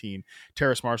 2014.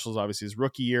 Terrace Marshall's obviously his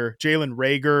rookie year. Jalen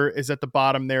Reagor is at the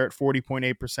bottom there at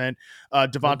 40.8%.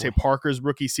 Devontae Parker's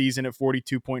rookie season at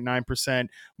 42.9%.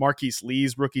 Marquise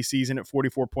Lee's rookie season at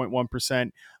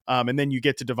 44.1%. And then you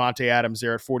get to Devontae Adams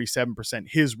there at 47%,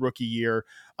 his rookie year.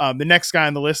 The next guy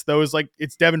on the list, though, is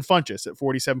it's Devin Funchess at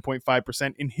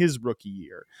 47.5% in his rookie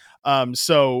year.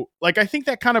 So I think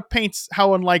that kind of paints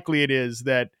how unlikely it is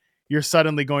that you're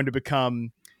suddenly going to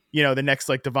become, the next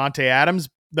Devontae Adams.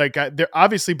 They're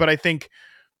obviously, but I think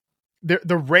the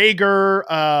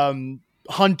Reagor,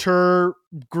 Hunter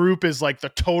group is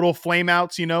the total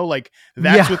flameouts,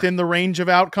 that's within the range of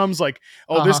outcomes.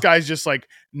 This guy's just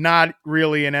not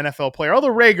really an NFL player.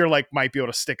 Although Reagor might be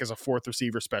able to stick as a fourth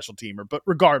receiver special teamer, but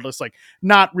regardless,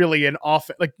 not really an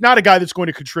not a guy that's going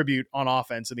to contribute on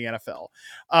offense in the NFL.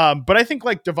 But I think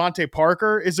Devontae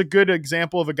Parker is a good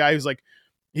example of a guy who's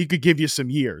he could give you some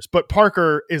years, but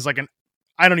Parker is I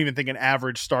don't even think an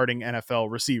average starting NFL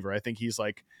receiver. I think he's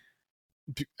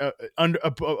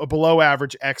a below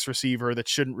average X receiver that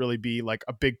shouldn't really be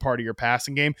a big part of your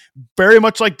passing game. Very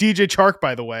much like DJ Chark,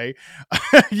 by the way,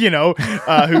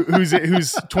 whose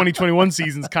 2021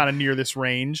 season's kind of near this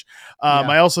range.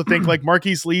 I also think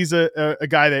Marquise Lee's a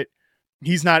guy that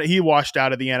he washed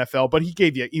out of the NFL, but he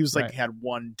had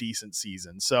one decent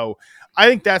season. So I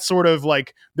think that's sort of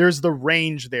there's the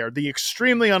range there. The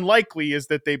extremely unlikely is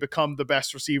that they become the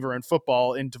best receiver in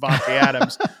football in Devontae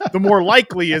Adams. The more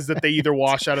likely is that they either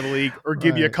wash out of the league or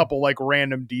give you a couple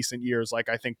random decent years.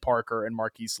 I think Parker and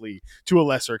Marquise Lee to a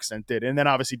lesser extent did. And then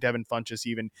obviously Devin Funchess,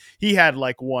 he had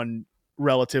one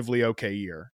relatively okay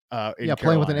year.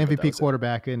 Playing with an MVP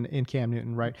quarterback in Cam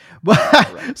Newton, right?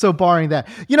 But so barring that,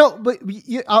 but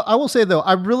I will say though,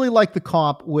 I really like the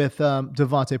comp with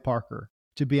Devontae Parker.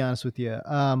 To be honest with you,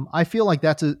 I feel like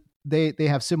they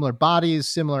have similar bodies,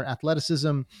 similar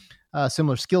athleticism,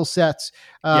 similar skill sets.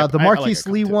 The Marquise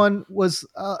Lee one was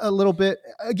a little bit.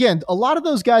 Again, a lot of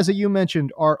those guys that you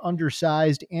mentioned are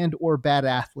undersized and or bad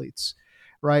athletes,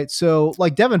 right? So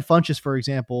Devin Funchess, for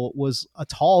example, was a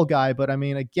tall guy, but I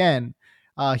mean, again.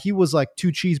 He was 2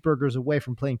 cheeseburgers away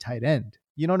from playing tight end.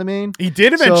 You know what I mean? He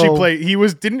did eventually play.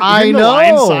 Didn't the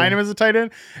Lions sign him as a tight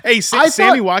end? Hey,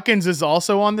 Sammy Watkins is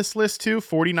also on this list too,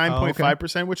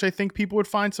 49.5%, which I think people would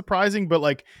find surprising.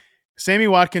 But Sammy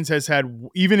Watkins has had,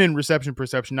 even in reception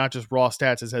perception, not just raw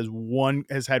stats,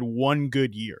 has had one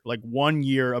good year, 1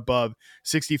 year above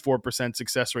 64%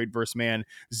 success rate versus man,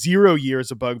 0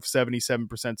 years above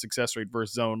 77% success rate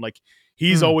versus zone.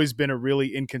 He's always been a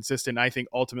really inconsistent, I think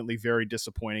ultimately very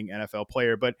disappointing NFL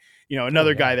player. But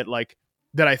another guy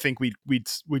that I think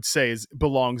we'd say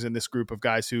belongs in this group of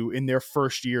guys who in their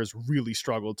first years really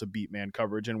struggled to beat man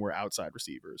coverage and were outside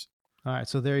receivers. All right,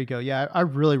 so there you go. Yeah, I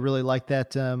really, really like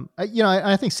that.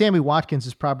 I think Sammy Watkins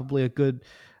is probably a good,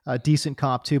 decent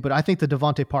comp too, but I think the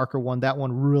Devontae Parker one, that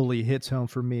one really hits home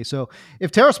for me. So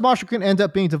if Terrace Marshall can end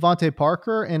up being Devontae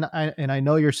Parker, and I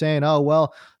know you're saying, oh,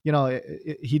 well,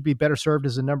 he'd be better served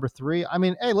as a number 3. I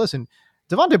mean, hey, listen,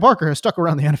 Devontae Parker has stuck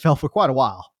around the NFL for quite a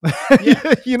while.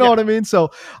 You know what I mean?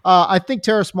 So I think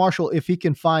Terrace Marshall, if he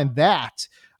can find that,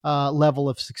 level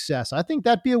of success, I think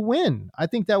that'd be a win. I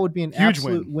think that would be an huge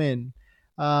absolute win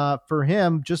for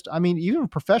him. Just, I mean, even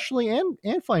professionally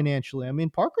and financially. I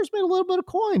mean, Parker's made a little bit of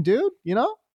coin, dude.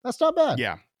 That's not bad.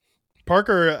 Yeah.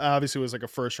 Parker obviously was a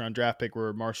first round draft pick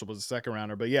where Marshall was a second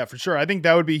rounder, but yeah, for sure. I think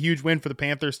that would be a huge win for the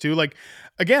Panthers too.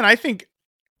 Again, I think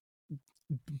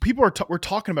people we're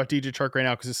talking about DJ Chark right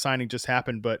now because his signing just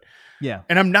happened, but yeah,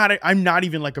 and I'm not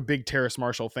even a big Terrace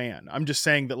Marshall fan. I'm just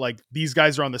saying that these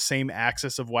guys are on the same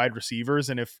axis of wide receivers,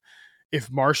 and if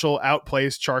Marshall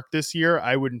outplays Chark this year,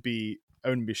 I wouldn't be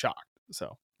shocked.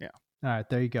 So yeah. All right,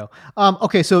 there you go.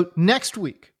 Okay, so next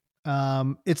week,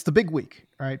 it's the big week,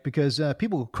 right? Because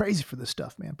people go crazy for this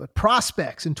stuff, man. But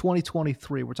prospects in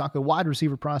 2023, we're talking wide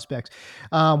receiver prospects.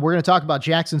 We're going to talk about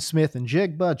Jackson Smith and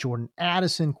Jigba, Jordan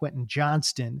Addison, Quentin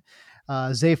Johnston,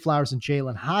 Zay Flowers, and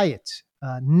Jalen Hyatt.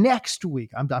 Next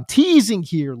week, I'm teasing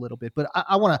here a little bit, but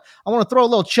I want to throw a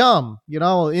little chum,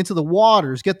 into the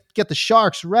waters, get the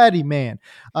sharks ready, man.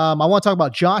 I want to talk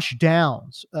about Josh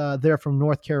Downs, there from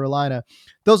North Carolina.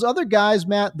 Those other guys,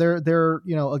 Matt, they're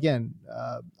again,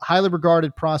 highly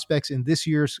regarded prospects in this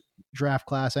year's draft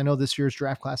class. I know this year's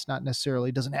draft class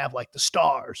doesn't have like the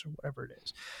stars or whatever it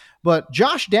is, but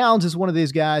Josh Downs is one of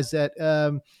these guys that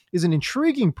is an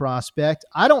intriguing prospect.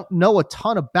 I don't know a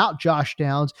ton about Josh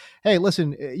Downs. Hey,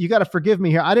 listen, you got to forgive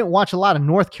me here. I didn't watch a lot of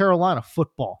North Carolina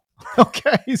football.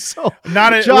 Okay, so you're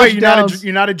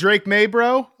not a Drake May,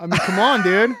 bro. I mean, come on,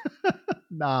 dude.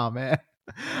 Nah, man.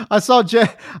 I saw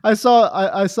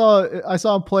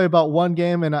him play about one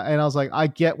game, and I was like, I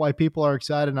get why people are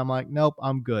excited. And I'm like, nope,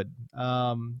 I'm good.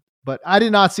 But I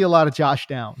did not see a lot of Josh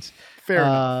Downs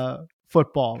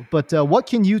football. But what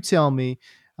can you tell me?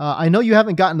 I know you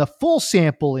haven't gotten the full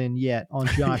sample in yet on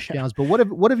Josh Downs, but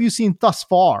what have you seen thus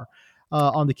far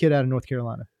on the kid out of North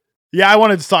Carolina? Yeah, I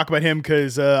wanted to talk about him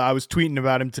because I was tweeting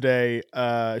about him today.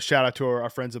 Shout out to our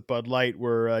friends at Bud Light.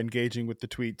 We're engaging with the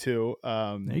tweet too.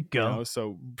 There you go.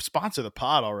 So sponsor the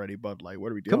pod already, Bud Light.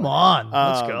 What are we doing? Come on,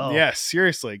 let's go. Yeah,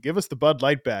 seriously, give us the Bud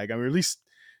Light bag.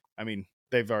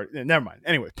 They've already. Never mind.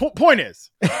 Anyway, point is,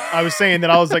 I was saying that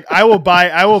I was like, I will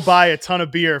buy a ton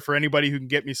of beer for anybody who can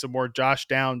get me some more Josh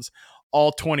Downs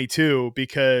all 22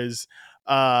 because.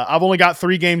 I've only got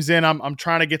 3 games in. I'm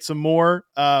trying to get some more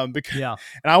and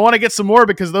I want to get some more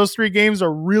because those 3 games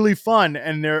are really fun.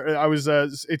 And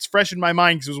it's fresh in my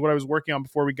mind because it was what I was working on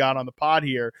before we got on the pod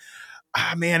here.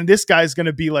 Man, this guy's going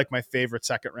to be like my favorite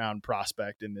second round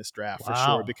prospect in this draft for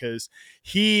sure because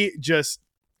he just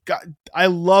got. I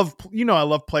love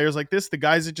players like this, the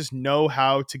guys that just know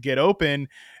how to get open,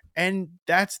 and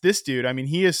that's this dude. I mean,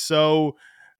 he is so.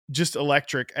 Just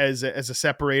electric as a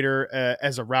separator,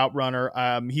 as a route runner.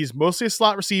 He's mostly a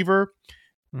slot receiver.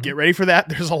 Mm-hmm. Get ready for that.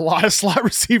 There's a lot of slot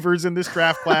receivers in this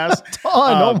draft class.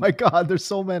 Oh my God, there's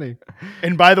so many.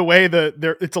 And by the way,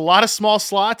 it's a lot of small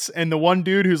slots, and the one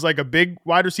dude who's like a big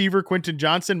wide receiver, Quentin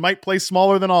Johnson, might play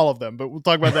smaller than all of them, but we'll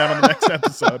talk about that on the next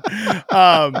episode.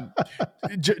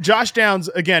 Josh Downs,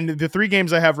 again, the 3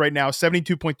 games I have right now,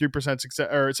 72.3% success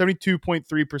or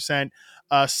 72.3%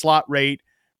 slot rate.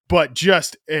 But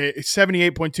just a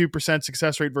 78.2%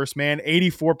 success rate versus man,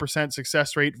 84%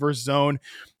 success rate versus zone.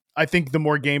 I think the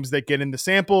more games that get in the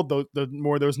sample, the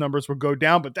more those numbers will go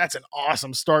down. But that's an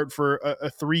awesome start for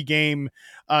a 3-game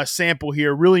sample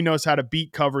here. Really knows how to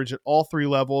beat coverage at all 3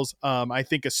 levels. I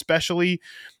think especially,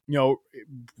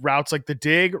 routes like the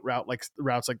dig,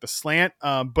 routes like the slant.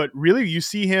 But really, you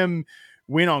see him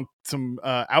win on some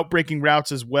outbreaking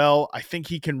routes as well. I think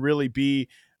he can really be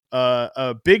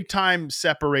a big time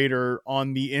separator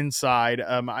on the inside.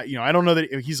 I don't know that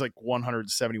he's like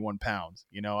 171 pounds.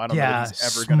 I don't know that he's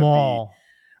ever going to be.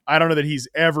 I don't know that he's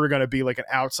ever going to be like an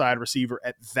outside receiver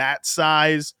at that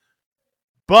size.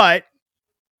 But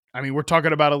I mean, we're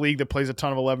talking about a league that plays a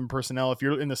ton of 11 personnel. If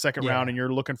you're in the second round and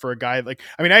you're looking for a guy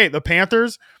the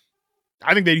Panthers,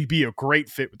 I think they'd be a great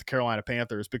fit with the Carolina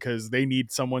Panthers because they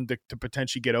need someone to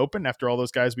potentially get open after all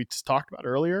those guys we just talked about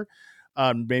earlier.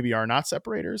 Maybe are not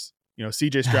separators.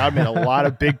 CJ Stroud made a lot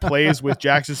of big plays with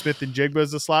Jackson Smith and Jigba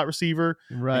as a slot receiver.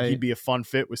 Right. He'd be a fun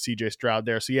fit with CJ Stroud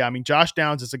there. So yeah, I mean, Josh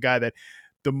Downs is a guy that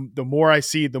the more I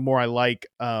see, the more I like.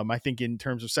 I think in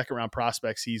terms of second round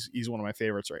prospects, he's one of my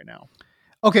favorites right now.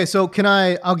 Okay, so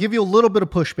I'll give you a little bit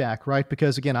of pushback, right?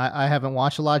 Because again, I haven't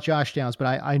watched a lot of Josh Downs,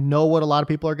 but I know what a lot of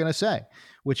people are going to say,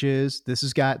 which is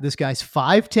this guy's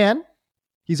 5'10".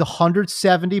 He's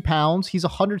 170 pounds. He's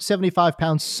 175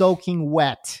 pounds soaking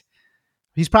wet.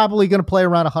 He's probably going to play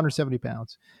around 170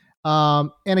 pounds.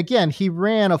 And again, he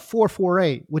ran a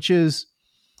 4.48, which is,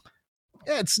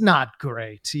 it's not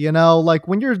great. Like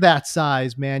when you're that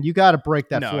size, man, you got to break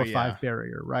that 4.5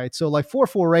 barrier, right? So like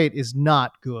 4.48 is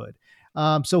not good.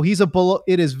 So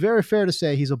it is very fair to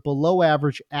say he's a below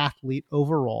average athlete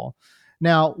overall.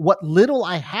 Now, what little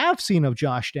I have seen of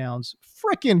Josh Downs,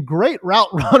 freaking great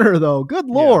route runner, though. Good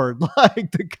Lord. Yeah.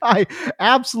 Like the guy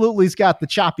absolutely's got the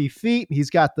choppy feet.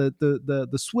 He's got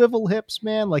the swivel hips,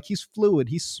 man. Like he's fluid.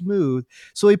 He's smooth.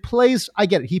 So he plays, I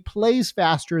get it. He plays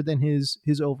faster than his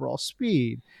overall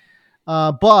speed.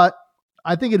 But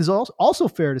I think it is also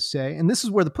fair to say, and this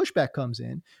is where the pushback comes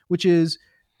in, which is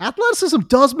athleticism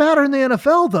does matter in the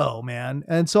NFL, though, man.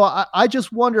 And so I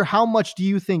just wonder how much do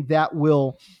you think that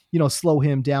will slow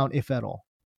him down, if at all?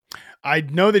 I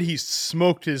know that he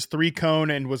smoked his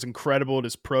 3-cone and was incredible at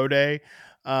his pro day.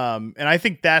 And I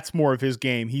think that's more of his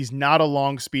game. He's not a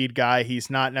long speed guy.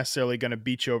 He's not necessarily going to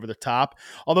beat you over the top,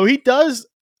 although he does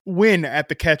win at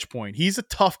the catch point. He's a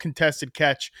tough contested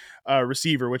catch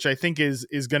receiver, which I think is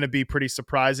going to be pretty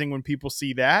surprising when people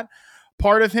see that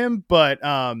part of him. But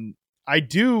I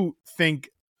do think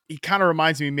he kind of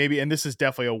reminds me maybe, and this is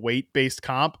definitely a weight-based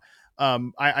comp,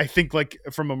 I think like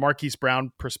from a Marquise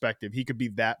Brown perspective, he could be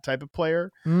that type of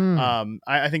player.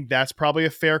 I think that's probably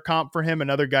a fair comp for him.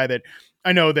 Another guy that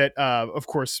I know that, of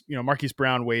course, Marquise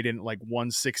Brown weighed in like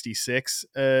 166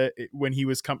 when he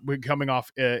was coming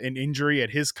off an injury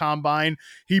at his combine.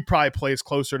 He probably plays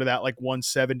closer to that like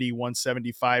 170,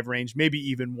 175 range, maybe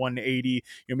even 180.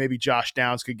 Maybe Josh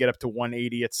Downs could get up to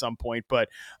 180 at some point. But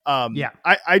I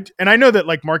know that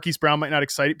like Marquise Brown might not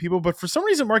excite people, but for some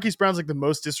reason Marquise Brown's like the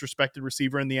most disrespected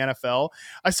receiver in the NFL.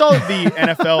 I saw the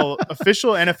NFL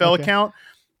official NFL account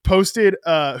posted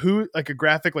a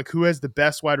graphic like who has the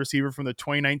best wide receiver from the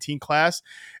 2019 class,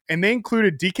 and they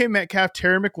included DK Metcalf,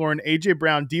 Terry McLaurin, AJ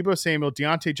Brown, Deebo Samuel,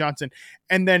 Deontay Johnson,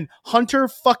 and then Hunter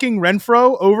fucking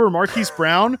Renfrow over Marquise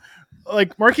Brown.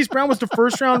 Like Marquise Brown was the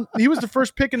first round, he was the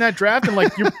first pick in that draft, and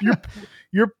like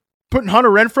you're putting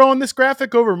Hunter Renfrow on this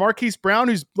graphic over Marquise Brown,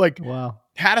 who's like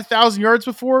had 1,000 yards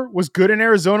before, was good in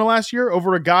Arizona last year,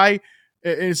 over a guy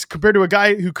is compared to a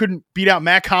guy who couldn't beat out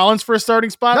Matt Collins for a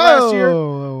starting spot last year.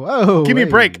 Give me a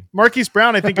break. Marquise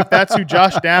Brown, I think if that's who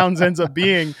Josh Downs ends up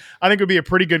being, I think it would be a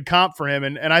pretty good comp for him.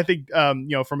 And I think,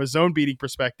 from a zone beating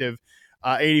perspective,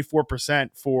 84%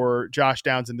 for Josh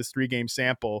Downs in this 3-game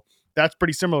sample, that's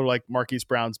pretty similar to like Marquise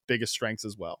Brown's biggest strengths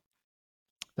as well.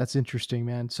 That's interesting,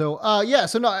 man. So,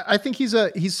 I think he's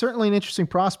certainly an interesting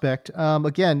prospect.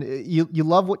 Again, you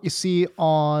love what you see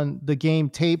on the game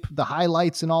tape, the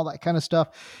highlights and all that kind of stuff.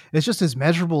 It's just his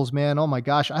measurables, man. Oh my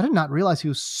gosh. I did not realize he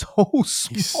was so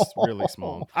small. He's really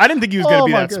small. I didn't think he was going to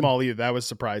be that small either. That was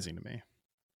surprising to me.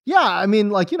 Yeah, I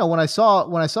mean, like, when I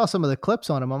saw some of the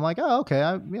clips on him, I'm like, oh,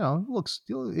 okay,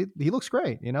 he looks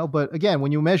great, But again,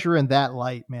 when you measure in that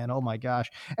light, man, oh my gosh,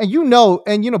 and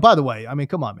by the way, I mean,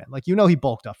 come on, man, like he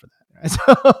bulked up for that. Right? So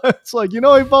it's like he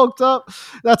bulked up.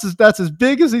 That's as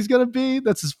big as he's gonna be.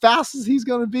 That's as fast as he's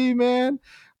gonna be, man.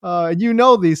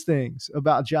 And these things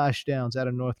about Josh Downs out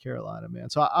of North Carolina,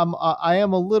 man. So I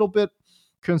am a little bit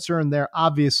concerned there,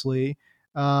 obviously.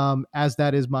 As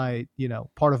that is my,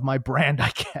 part of my brand,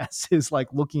 I guess, is like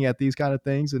looking at these kind of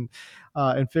things and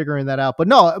figuring that out. But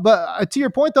to your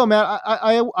point though, man,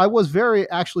 I was very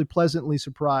actually pleasantly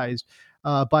surprised,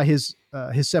 by his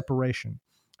separation.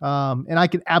 And I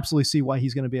can absolutely see why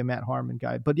he's going to be a Matt Harmon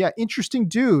guy, but yeah, interesting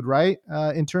dude, right?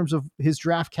 In terms of his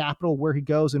draft capital, where he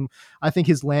goes. And I think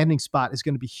his landing spot is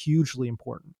going to be hugely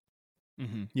important.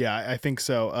 Mm-hmm. Yeah, I think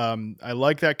so. I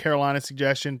like that Carolina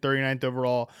suggestion, 39th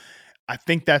overall. I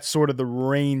think that's sort of the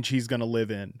range he's going to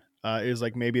live in, is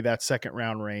like maybe that second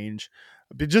round range,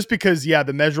 but just because, the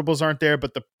measurables aren't there,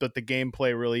 but the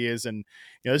gameplay really is. And,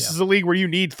 this is a league where you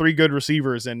need 3 good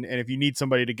receivers. And if you need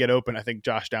somebody to get open, I think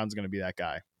Josh Downs is going to be that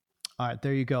guy. All right,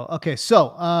 there you go. Okay,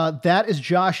 so that is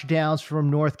Josh Downs from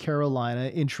North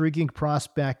Carolina. Intriguing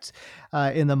prospect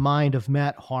in the mind of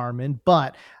Matt Harmon.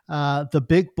 But the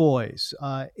big boys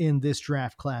in this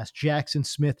draft class, Jackson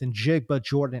Smith and Jigba,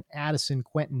 Jordan Addison,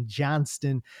 Quentin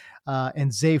Johnston,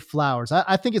 and Zay Flowers.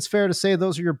 I think it's fair to say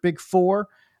those are your big 4.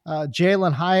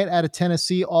 Jalen Hyatt out of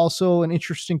Tennessee, also an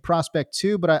interesting prospect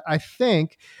too. But I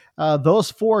think those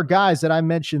 4 guys that I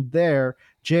mentioned there,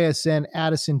 JSN,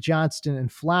 Addison, Johnston,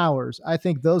 and Flowers, I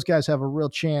think those guys have a real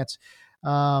chance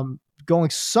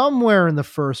going somewhere in the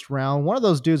first round. One of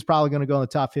those dudes probably going to go in the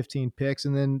top 15 picks.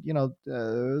 And then,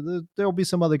 there'll be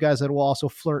some other guys that will also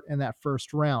flirt in that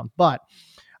first round. But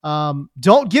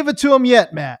don't give it to them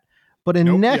yet, Matt. But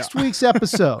in next week's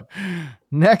episode,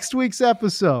 Matt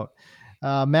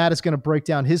is going to break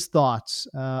down his thoughts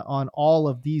on all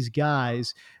of these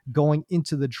guys going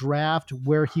into the draft,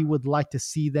 where he would like to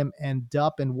see them end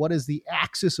up, and what is the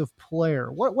axis of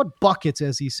player. What buckets,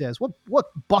 as he says, what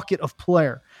bucket of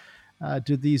player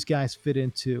do these guys fit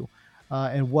into,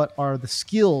 and what are the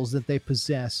skills that they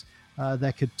possess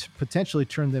that could potentially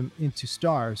turn them into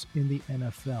stars in the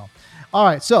NFL. All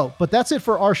right, but that's it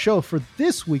for our show for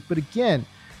this week. But again,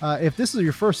 if this is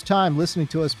your first time listening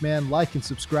to us, man, like and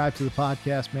subscribe to the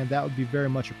podcast, man. That would be very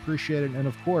much appreciated. And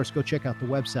of course, go check out the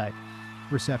website,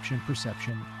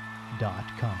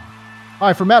 receptionperception.com. All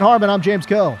right, for Matt Harmon, I'm James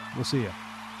Coe. We'll see you.